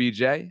on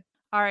OBJ?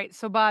 All right,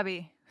 so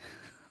Bobby,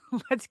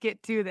 let's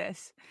get to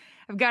this.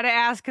 I've got to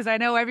ask, because I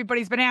know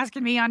everybody's been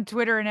asking me on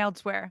Twitter and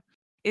elsewhere.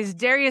 Is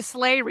Darius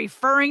Slay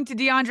referring to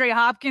DeAndre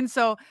Hopkins?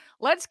 So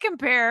let's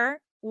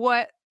compare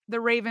what the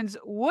Ravens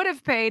would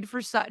have paid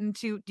for Sutton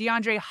to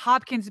DeAndre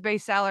Hopkins'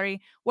 base salary.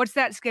 What's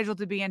that scheduled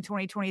to be in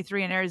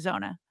 2023 in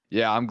Arizona?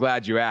 Yeah, I'm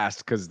glad you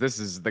asked, because this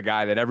is the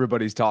guy that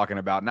everybody's talking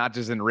about, not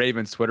just in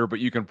Ravens Twitter, but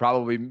you can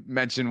probably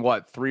mention,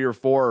 3 or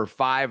 4 or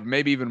 5,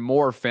 maybe even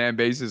more fan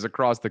bases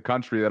across the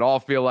country that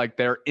all feel like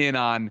they're in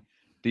on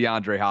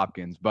DeAndre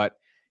Hopkins. But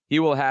he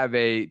will have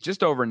a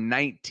just over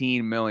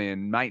 $19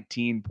 million,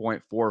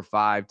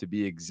 19.45 to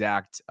be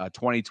exact,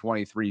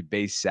 2023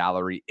 base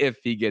salary if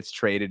he gets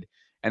traded,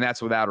 and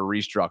that's without a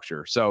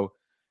restructure. So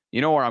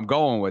you know where I'm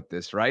going with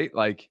this, right?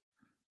 Like,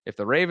 if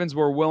the Ravens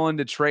were willing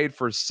to trade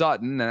for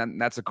Sutton, and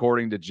that's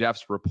according to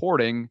Jeff's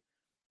reporting,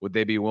 would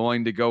they be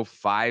willing to go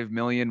 $5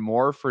 million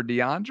more for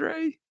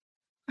DeAndre?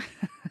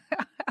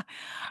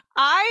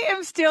 I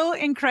am still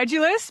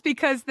incredulous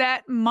because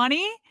that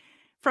money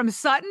from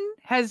Sutton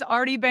has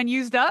already been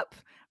used up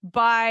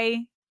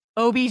by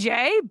OBJ.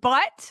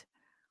 But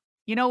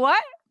you know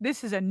what?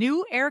 This is a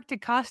new Eric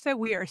DeCosta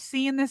we are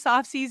seeing this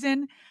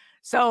offseason.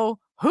 So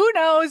who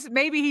knows?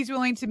 Maybe he's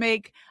willing to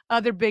make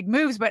other big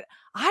moves. But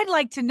I'd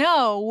like to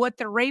know what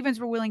the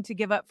Ravens were willing to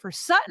give up for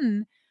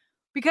Sutton,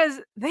 because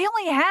they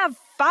only have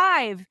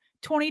 5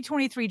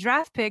 2023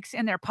 draft picks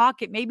in their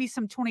pocket, maybe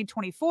some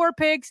 2024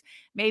 picks,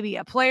 maybe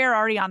a player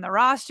already on the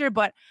roster.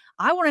 But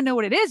I want to know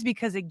what it is,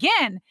 because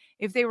again,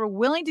 if they were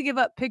willing to give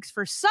up picks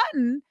for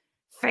Sutton,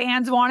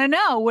 fans want to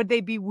know, would they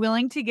be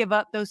willing to give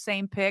up those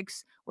same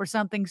picks or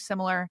something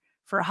similar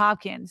for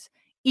Hopkins?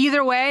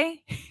 Either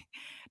way,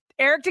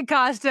 Eric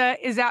DeCosta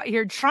is out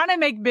here trying to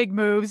make big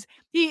moves.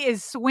 He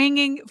is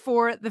swinging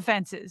for the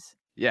fences.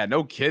 Yeah,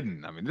 no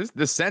kidding. I mean,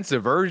 this sense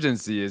of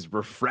urgency is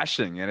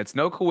refreshing, and it's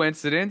no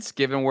coincidence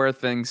given where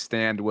things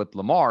stand with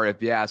Lamar,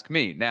 if you ask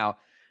me. Now,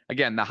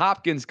 again, the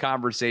Hopkins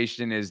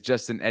conversation is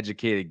just an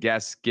educated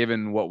guess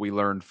given what we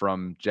learned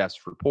from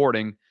Jeff's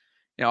reporting.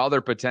 You know, other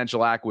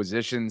potential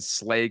acquisitions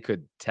Slay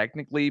could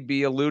technically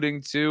be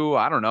alluding to,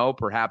 I don't know,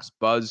 perhaps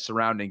buzz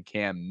surrounding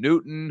Cam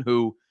Newton,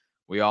 who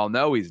we all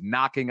know he's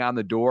knocking on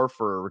the door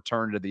for a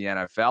return to the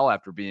NFL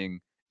after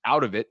being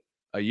out of it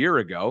a year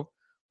ago.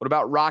 What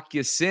about Rock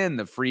Ya-Sin,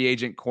 the free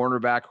agent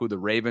cornerback who the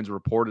Ravens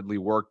reportedly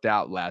worked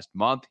out last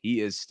month?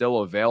 He is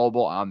still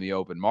available on the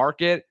open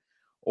market.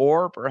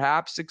 Or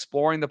perhaps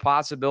exploring the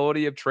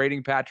possibility of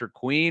trading Patrick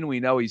Queen. We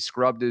know he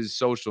scrubbed his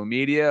social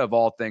media of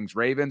all things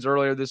Ravens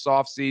earlier this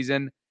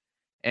offseason.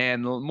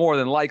 And more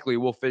than likely,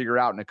 we'll figure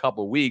out in a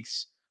couple of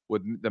weeks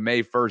with the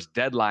May 1st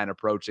deadline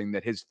approaching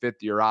that his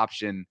 5th-year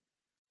option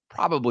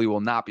probably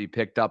will not be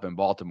picked up in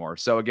Baltimore.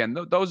 So again,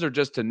 those are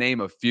just to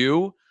name a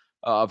few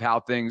of how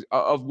things,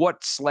 of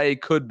what Slay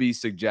could be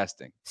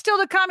suggesting. Still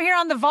to come here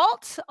on The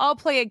Vault, I'll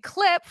play a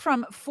clip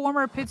from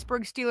former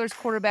Pittsburgh Steelers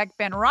quarterback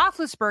Ben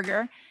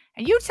Roethlisberger,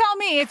 and you tell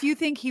me if you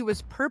think he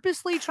was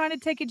purposely trying to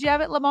take a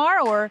jab at Lamar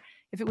or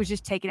if it was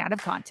just taken out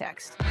of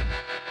context.